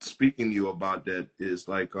speaking to you about that, is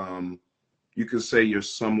like you could say you're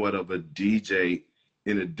somewhat of a DJ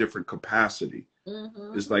in a different capacity.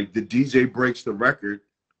 Mm-hmm. It's like the DJ breaks the record,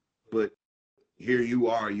 but here you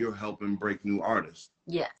are, you're helping break new artists.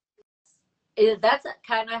 Yeah. That's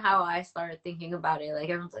kind of how I started thinking about it. Like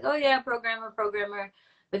everyone's like, oh yeah, programmer.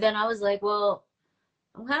 But then I was like, well,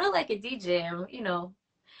 I'm kind of like a DJ.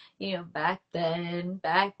 You know, back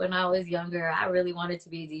when I was younger, I really wanted to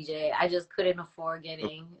be a DJ. I just couldn't afford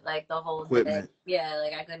getting like the whole equipment. Yeah,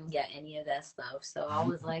 like I couldn't get any of that stuff. So I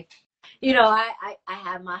was like, you know, I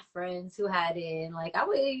had my friends who had it, and like I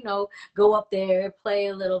would, you know, go up there, play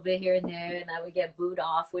a little bit here and there, and I would get booed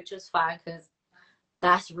off, which was fine because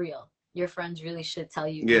that's real. Your friends really should tell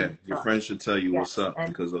you. Yeah, your friends should tell you what's up,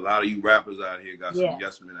 because a lot of you rappers out here got some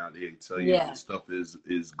yes men out here tell you this stuff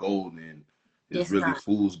is gold, and it's really not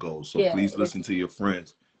fool's gold. So please listen to your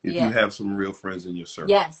friends if you have some real friends in your circle.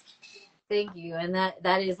 Yes, thank you. And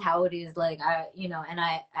that is how it is. Like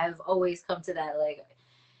I've always come to that. Like,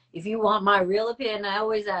 if you want my real opinion, I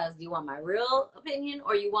always ask, do you want my real opinion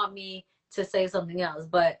or you want me to say something else?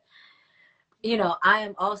 But you know, I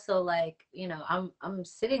am also like, you know, I'm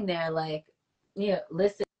sitting there like, you know,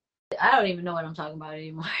 listen, I don't even know what I'm talking about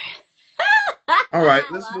anymore. All right,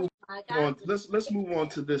 let's move on. Let's move on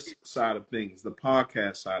to this side of things, the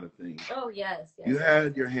podcast side of things. Oh yes. You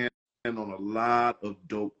had your hand on a lot of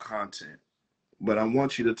dope content, but I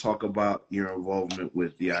want you to talk about your involvement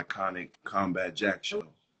with the iconic Combat Jack show.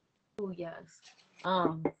 Oh yes.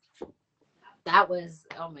 That was,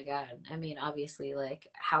 oh my God. I mean, obviously, like,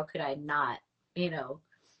 how could I not, you know,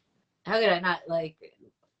 like,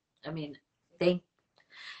 I mean, thank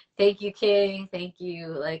you, King. Thank you,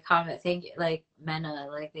 like, Comment. Thank you, like, Mena.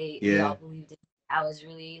 Like, they all believed in me. I was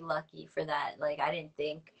really lucky for that. Like, I didn't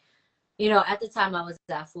think, you know, at the time I was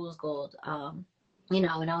at Fool's Gold, you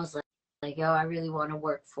know, and I was like, yo, I really want to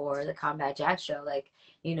work for the Combat Jack show. Like,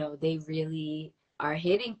 you know, they really are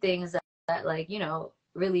hitting things that like, you know,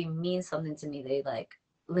 really mean something to me. They like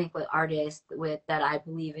link with artists that I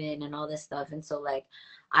believe in and all this stuff. And so like,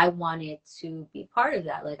 I wanted to be part of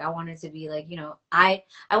that. Like, I wanted to be like, I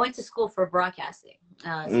went to school for broadcasting,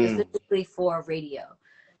 specifically for radio.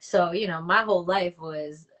 So, my whole life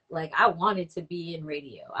was like, I wanted to be in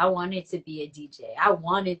radio. I wanted to be a DJ. I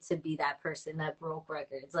wanted to be that person that broke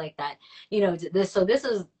records like that. This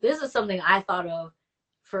is something I thought of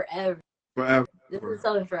forever. This is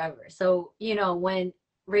something forever. So, when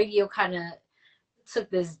radio kind of took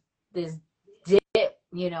this dip,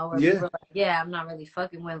 where people were like, yeah, I'm not really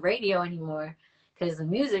fucking with radio anymore because the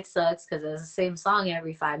music sucks because it's the same song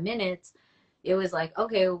every 5 minutes. It was like,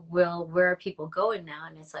 okay, well, where are people going now?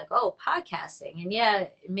 And it's like, oh, podcasting. And yeah,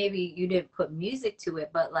 maybe you didn't put music to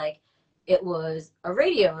it, but like it was a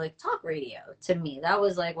radio, like talk radio to me. That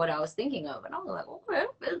was like what I was thinking of. And I was like,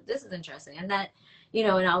 okay, this is interesting. And that,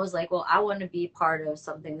 and I was like, well, I want to be part of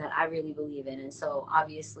something that I really believe in. And so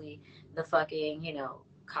obviously the fucking,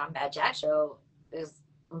 Combat Jack show is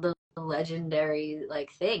the legendary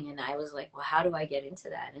like thing. And I was like, well, how do I get into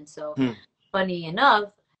that? And so funny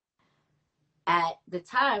enough, at the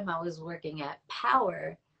time I was working at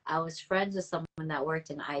Power, I was friends with someone that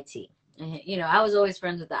worked in IT. And, I was always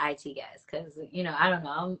friends with the IT guys because, I don't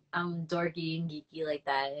know, I'm dorky and geeky like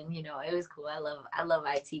that. And, it was cool. I love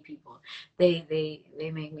IT people. They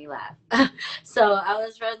make me laugh. So I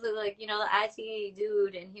was friends with like, the IT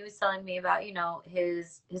dude, and he was telling me about,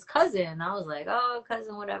 his cousin. I was like, oh,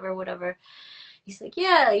 cousin, whatever. He's like,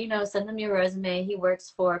 yeah, send him your resume. He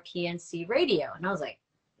works for PNC Radio. And I was like,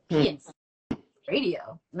 PNC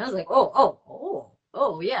Radio? And I was like,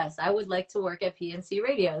 oh, yes, I would like to work at PNC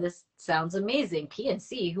Radio. This sounds amazing.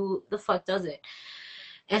 PNC, who the fuck does it?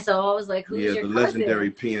 And so I was like, who's your cousin? Legendary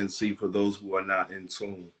PNC, for those who are not in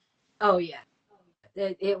tune. Oh, yeah.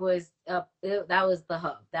 It was, that was the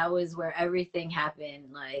hub. That was where everything happened.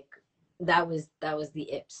 Like, that was the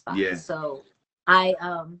it spot. Yeah. So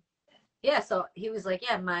so he was like,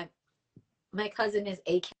 yeah, my cousin is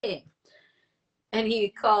A King. And he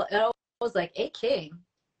called, and I was like, A King?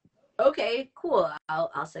 Okay, cool.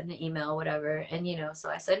 I'll send an email, whatever. And so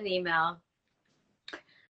I sent an email.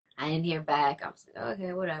 I didn't hear back. I was like,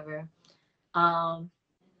 okay, whatever. And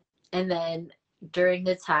then during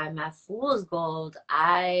the time at Fool's Gold,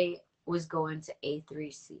 I was going to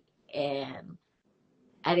A3C. And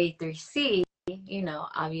at A3C,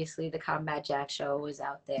 obviously the Combat Jack show was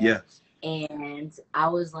out there. Yeah. And I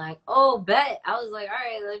was like, oh, bet. I was like, all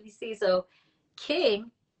right, let me see. So King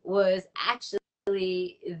was actually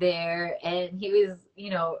there, and he was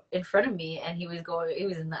in front of me, and he was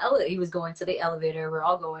in the elevator. He was going to the elevator. We're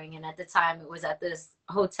all going, and at the time it was at this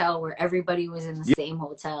hotel where everybody was in the same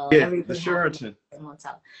hotel. The Sheraton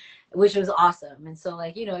hotel, which was awesome. And so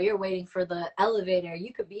like you're waiting for the elevator.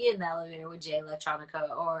 You could be in the elevator with Jay Electronica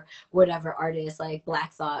or whatever artist, like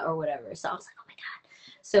Black Thought or whatever. So I was like, oh my god.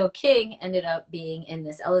 So King ended up being in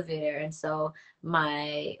this elevator, and so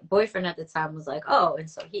my boyfriend at the time was like, oh, and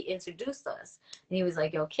so he introduced us. And he was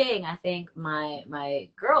like, yo, King, I think my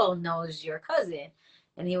girl knows your cousin.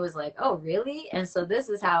 And he was like, oh, really? And so this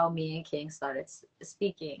is how me and King started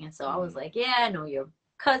speaking. And so I was like, yeah, I know your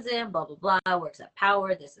cousin, blah, blah, blah, works at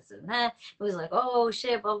Power, this and that. He was like, oh,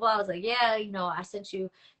 shit, blah, blah. I was like, yeah, I sent you,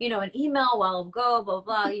 an email a while ago, blah,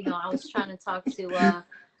 blah. I was trying to talk to,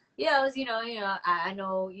 I was, I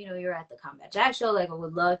know, you're at the Combat Jack show. Like, I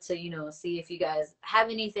would love to, see if you guys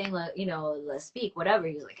have anything, like, let's speak, whatever.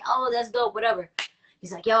 He was like, oh, that's dope, whatever.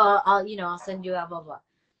 He's like, yo, I'll send you out, blah, blah.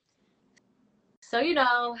 So,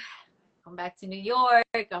 come back to New York.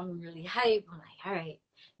 I'm really hyped. I'm like, all right,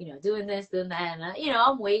 doing this, doing that. And,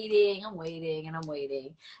 I'm waiting.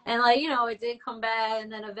 And like, it did come back.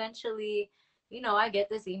 And then eventually, I get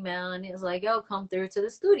this email and it was like, yo, come through to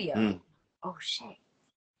the studio. Oh, shit.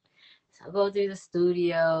 So I go through the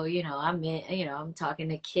studio, I'm talking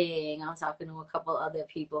to King. I'm talking to a couple other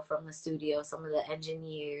people from the studio, some of the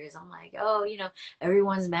engineers. I'm like, oh,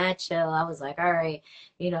 everyone's mad chill. I was like, all right,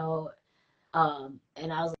 and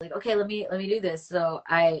I was like, okay, let me do this. So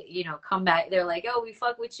I, come back. They're like, oh, we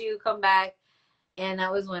fuck with you. Come back. And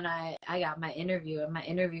that was when I got my interview, and my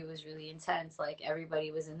interview was really intense. Like,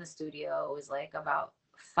 everybody was in the studio. It was like about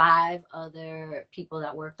 5 other people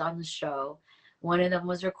that worked on the show. One of them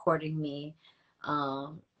was recording me.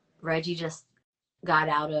 Reggie just got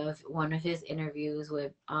out of one of his interviews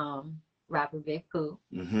with rapper Big Pooh.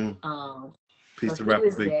 Peace to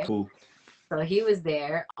rapper Big Pooh. So he was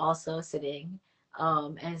there also sitting.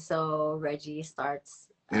 And so Reggie starts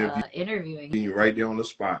interviewing you right there on the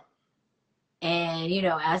spot. And,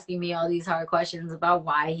 asking me all these hard questions about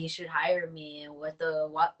why he should hire me and what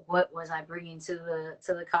was I bringing to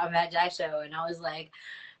the Combat Jack show. And I was like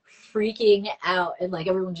freaking out, and like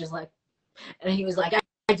everyone just like, and he was like,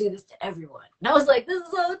 do this to everyone. And I was like, this is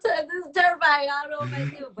terrifying. I don't know if I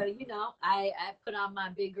do. But, you know, I put on my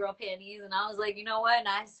big girl panties and I was like, you know what? And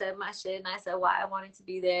I said my shit and I said why I wanted to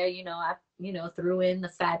be there. You know, I, you know, threw in the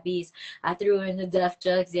Fat Beast. I threw in the Def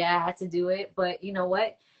Jugs. Yeah, I had to do it. But you know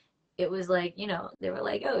what? It was like, you know, they were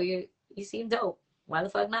like, oh, you seem dope. Why the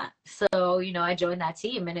fuck not? So, you know, I joined that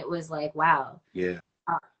team and it was like, wow. Yeah.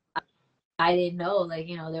 I didn't know, like,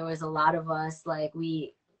 you know, there was a lot of us, like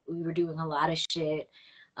we were doing a lot of shit.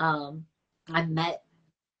 I met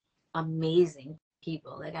amazing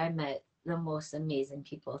people. Like I met the most amazing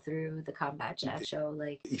people through the Combat Jack show.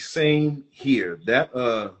 Like same here.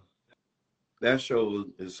 That show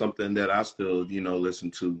is something that I still, you know, listen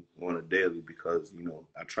to on a daily because, you know,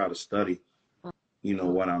 I try to study, you know,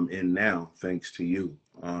 what I'm in now, thanks to you.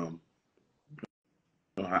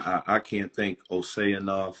 I can't thank Osei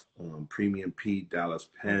enough, Premium Pete, Dallas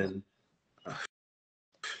Penn,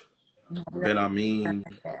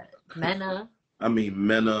 Mena.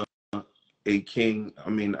 A King. I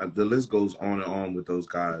mean, the list goes on and on with those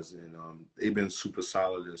guys, and they've been super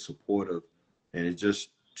solid and supportive, and it just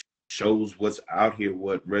shows what's out here,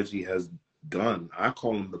 what Reggie has done. I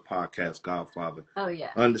call him the podcast godfather. Oh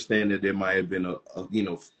yeah. I understand that there might have been a you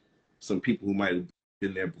know, some people who might have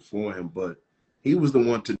been there before him, but he was the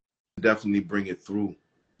one to definitely bring it through,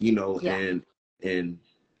 you know, and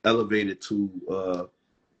elevate it to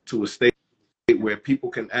a state where people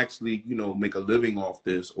can actually, you know, make a living off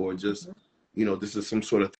this, or just, you know, this is some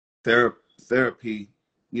sort of therapy,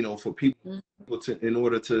 you know, for people to, in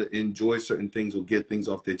order to enjoy certain things or get things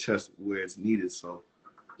off their chest where it's needed. So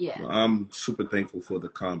yeah, I'm super thankful for the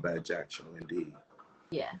Combat Jack show, indeed.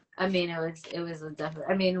 Yeah, I mean, it was a definite.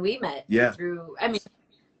 I mean, we met through. I mean,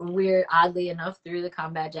 we're oddly enough through the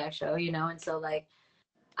Combat Jack show, you know, and so like,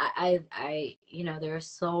 I you know, there are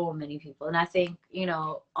so many people, and I think, you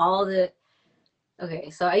know, all the. Okay,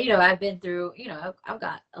 so you know, I've been through, you know, I've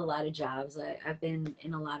got a lot of jobs. I've been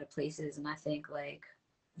in a lot of places, and I think like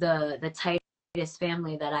the tightest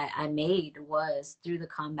family that I made was through the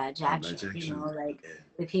Combat Jack show. You know, like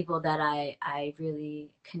the people that I really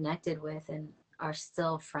connected with and are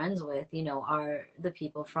still friends with, you know, are the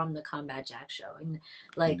people from the Combat Jack show, and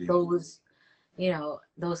like those, you know,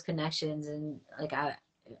 those connections, and like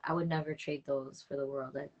I would never trade those for the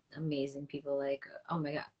world. Like amazing people, like, oh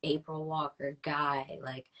my God, April Walker, Guy,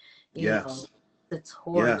 like, you know, the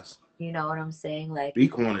Torch, you know what I'm saying? Like,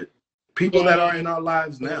 speak on it. People that are in our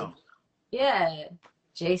lives now. Yeah.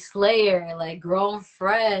 Jay Slayer, like Grown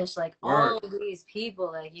Fresh, like all of these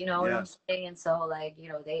people, like, you know what I'm saying? And so like, you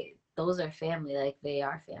know, those are family, like they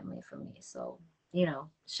are family for me. So, you know,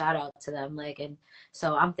 shout out to them. Like, and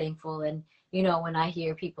so I'm thankful. And, you know, when I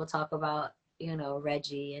hear people talk about, you know,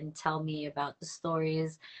 Reggie and tell me about the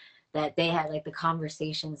stories that they had, like the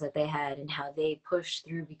conversations that they had and how they pushed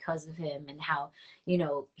through because of him, and how, you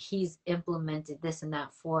know, he's implemented this and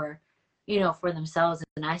that for, you know, for themselves.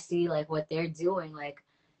 And I see like what they're doing, like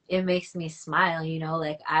it makes me smile, you know.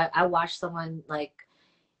 Like I watched someone, like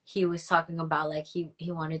he was talking about like he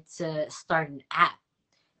wanted to start an app,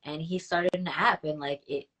 and he started an app, and like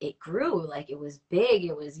it grew, like it was big,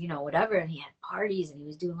 it was, you know, whatever, and he had parties and he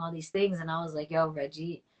was doing all these things, and I was like, yo,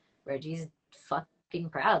 Reggie's fucking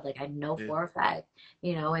proud, like I know for a fact,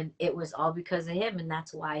 you know, and it was all because of him, and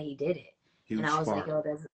that's why he did it. And I was like, yo,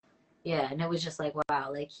 that's and it was just like,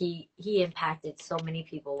 wow, like he impacted so many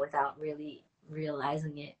people without really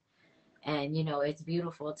realizing it, and you know, it's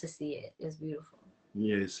beautiful to see it. It's beautiful.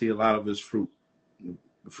 Yeah, see a lot of his fruit.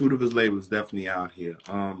 The fruit of his labor is definitely out here.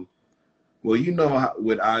 Well, you know how,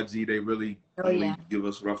 with IG, they really only give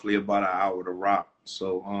us roughly about an hour to rock.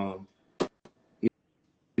 So, you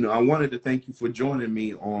know, I wanted to thank you for joining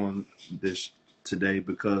me on this today,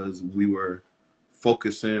 because we were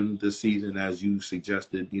focusing this season, as you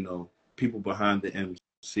suggested, you know, people behind the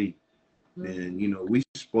MC. And, you know, we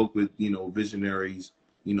spoke with, you know, visionaries,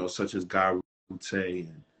 you know, such as Guy Rute,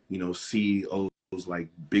 and, you know, CEOs like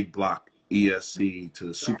Big Block, ESC,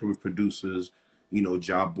 to super producers, you know,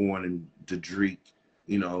 Jawborn and Dedrick,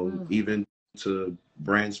 you know, even to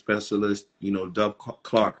brand specialist, you know, Dub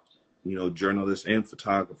Clark, you know, journalist and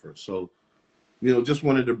photographer. So, you know, just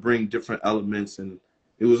wanted to bring different elements, and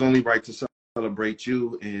it was only right to celebrate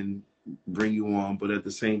you and bring you on. But at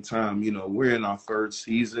the same time, you know, we're in our third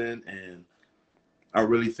season, and I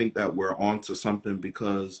really think that we're on to something,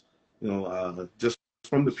 because, you know, just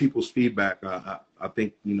from the people's feedback, I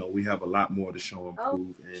think, you know, we have a lot more to show and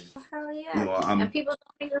prove. And hell yeah. You know, and people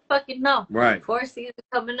don't even fucking know. Right. 4th season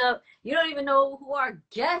coming up. You don't even know who our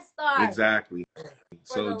guests are. Exactly.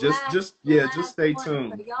 So just stay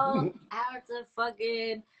tuned. Y'all have to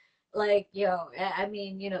fucking, like, yo, I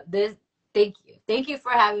mean, you know, Thank you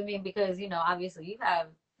for having me because, you know, obviously you have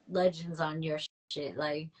legends on your shit.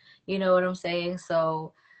 Like, you know what I'm saying?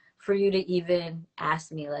 So for you to even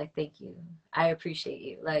ask me, like, thank you. I appreciate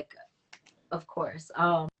you. Like, of course.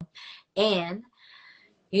 And,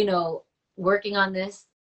 you know, working on this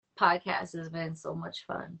podcast has been so much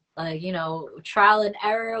fun. Like, you know, trial and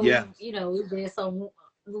error. Yeah. You know, we did some.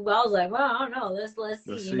 I was like, well, I don't know. Let's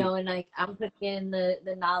see. You know, and like I'm putting in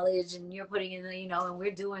the knowledge, and you're putting in the, you know, and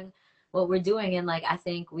we're doing what we're doing, and like I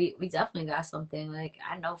think we definitely got something. Like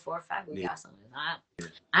I know for a fact we got something.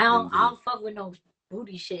 I don't fuck with no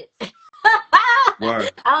booty shit.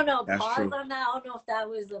 Word. I don't know. That's Pause true. on that. I don't know if that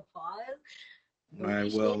was a pause. All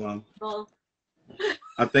right. Well,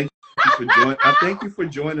 I thank you for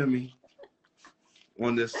joining me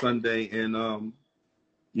on this Sunday, and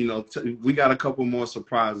you know, we got a couple more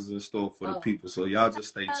surprises in store for the people, so y'all just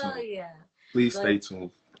stay tuned. Yeah. Please stay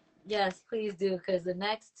tuned. Yes, please do, because the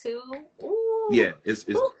next two, yeah, it's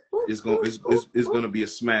gonna be a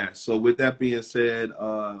smash. So with that being said,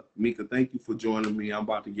 Mika, thank you for joining me. I'm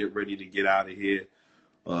about to get ready to get out of here.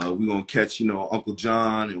 We're gonna catch, you know, Uncle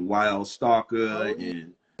John and Wild Stalker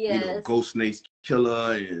and you know, Ghost Nate's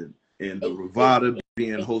Killer and the Revada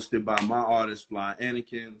being hosted by my artist Fly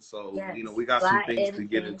Anakin. So you know, we got some things to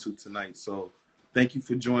get into tonight. So thank you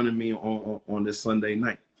for joining me on this Sunday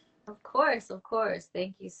night. Of course.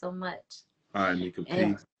 Thank you so much. All right, Mika,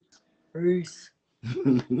 peace.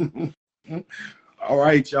 All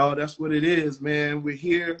right, y'all. That's what it is, man. We're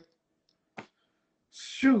here.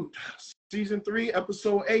 Shoot. Season 3,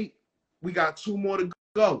 episode 8. We got 2 more to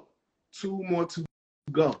go. 2 more to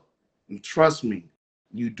go. And trust me,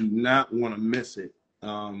 you do not want to miss it.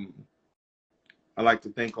 I'd like to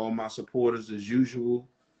thank all my supporters as usual.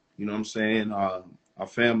 You know what I'm saying? Our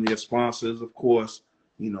family of sponsors, of course.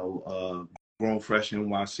 You know, Grown Fresh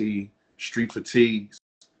NYC, Street Fatigues,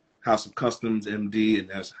 House of Customs MD, and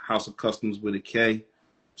that's House of Customs with a K.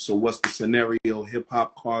 So what's the scenario? Hip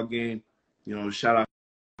hop card game. You know, shout out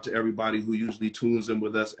to everybody who usually tunes in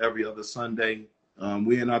with us every other Sunday.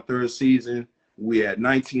 We're in our 3rd season. We at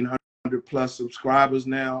 1,900 plus subscribers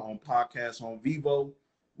now on podcasts on Vivo.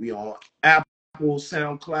 We on Apple,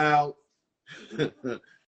 SoundCloud,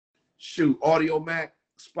 Audio Mac,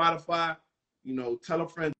 Spotify. You know, tell a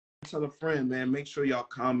friend, man. Make sure y'all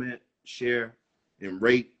comment, share, and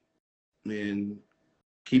rate, and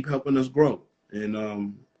keep helping us grow. And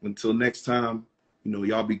until next time, you know,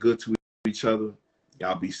 y'all be good to each other.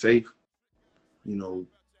 Y'all be safe. You know,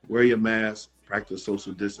 wear your mask, practice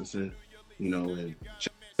social distancing, you know, and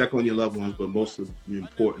check on your loved ones. But most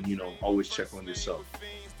important, you know, always check on yourself.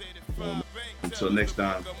 Until next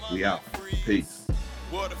time, we out. Peace.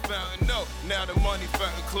 Water fountain, no, now the money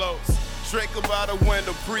fountain closed. Drink about a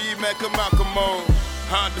window, pre-Mac a Malcolm.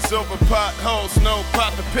 Honda's over potholes, no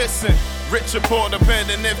pot to pissin'. Rich or poor,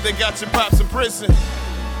 depending if they got your pops in prison.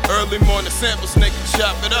 Early morning samples, nigga,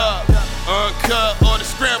 chop it up. Uncut or the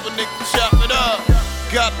scramble, nigga, chop it up.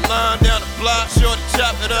 Got a line down the block, shorty,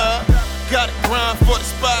 chop it up. Got a grind for the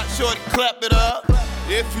spot, shorty, clap it up.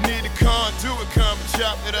 If you need a conduit, come and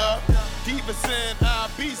chop it up. Divas and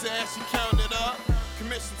IBs, as she count it up.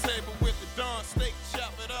 Commission table with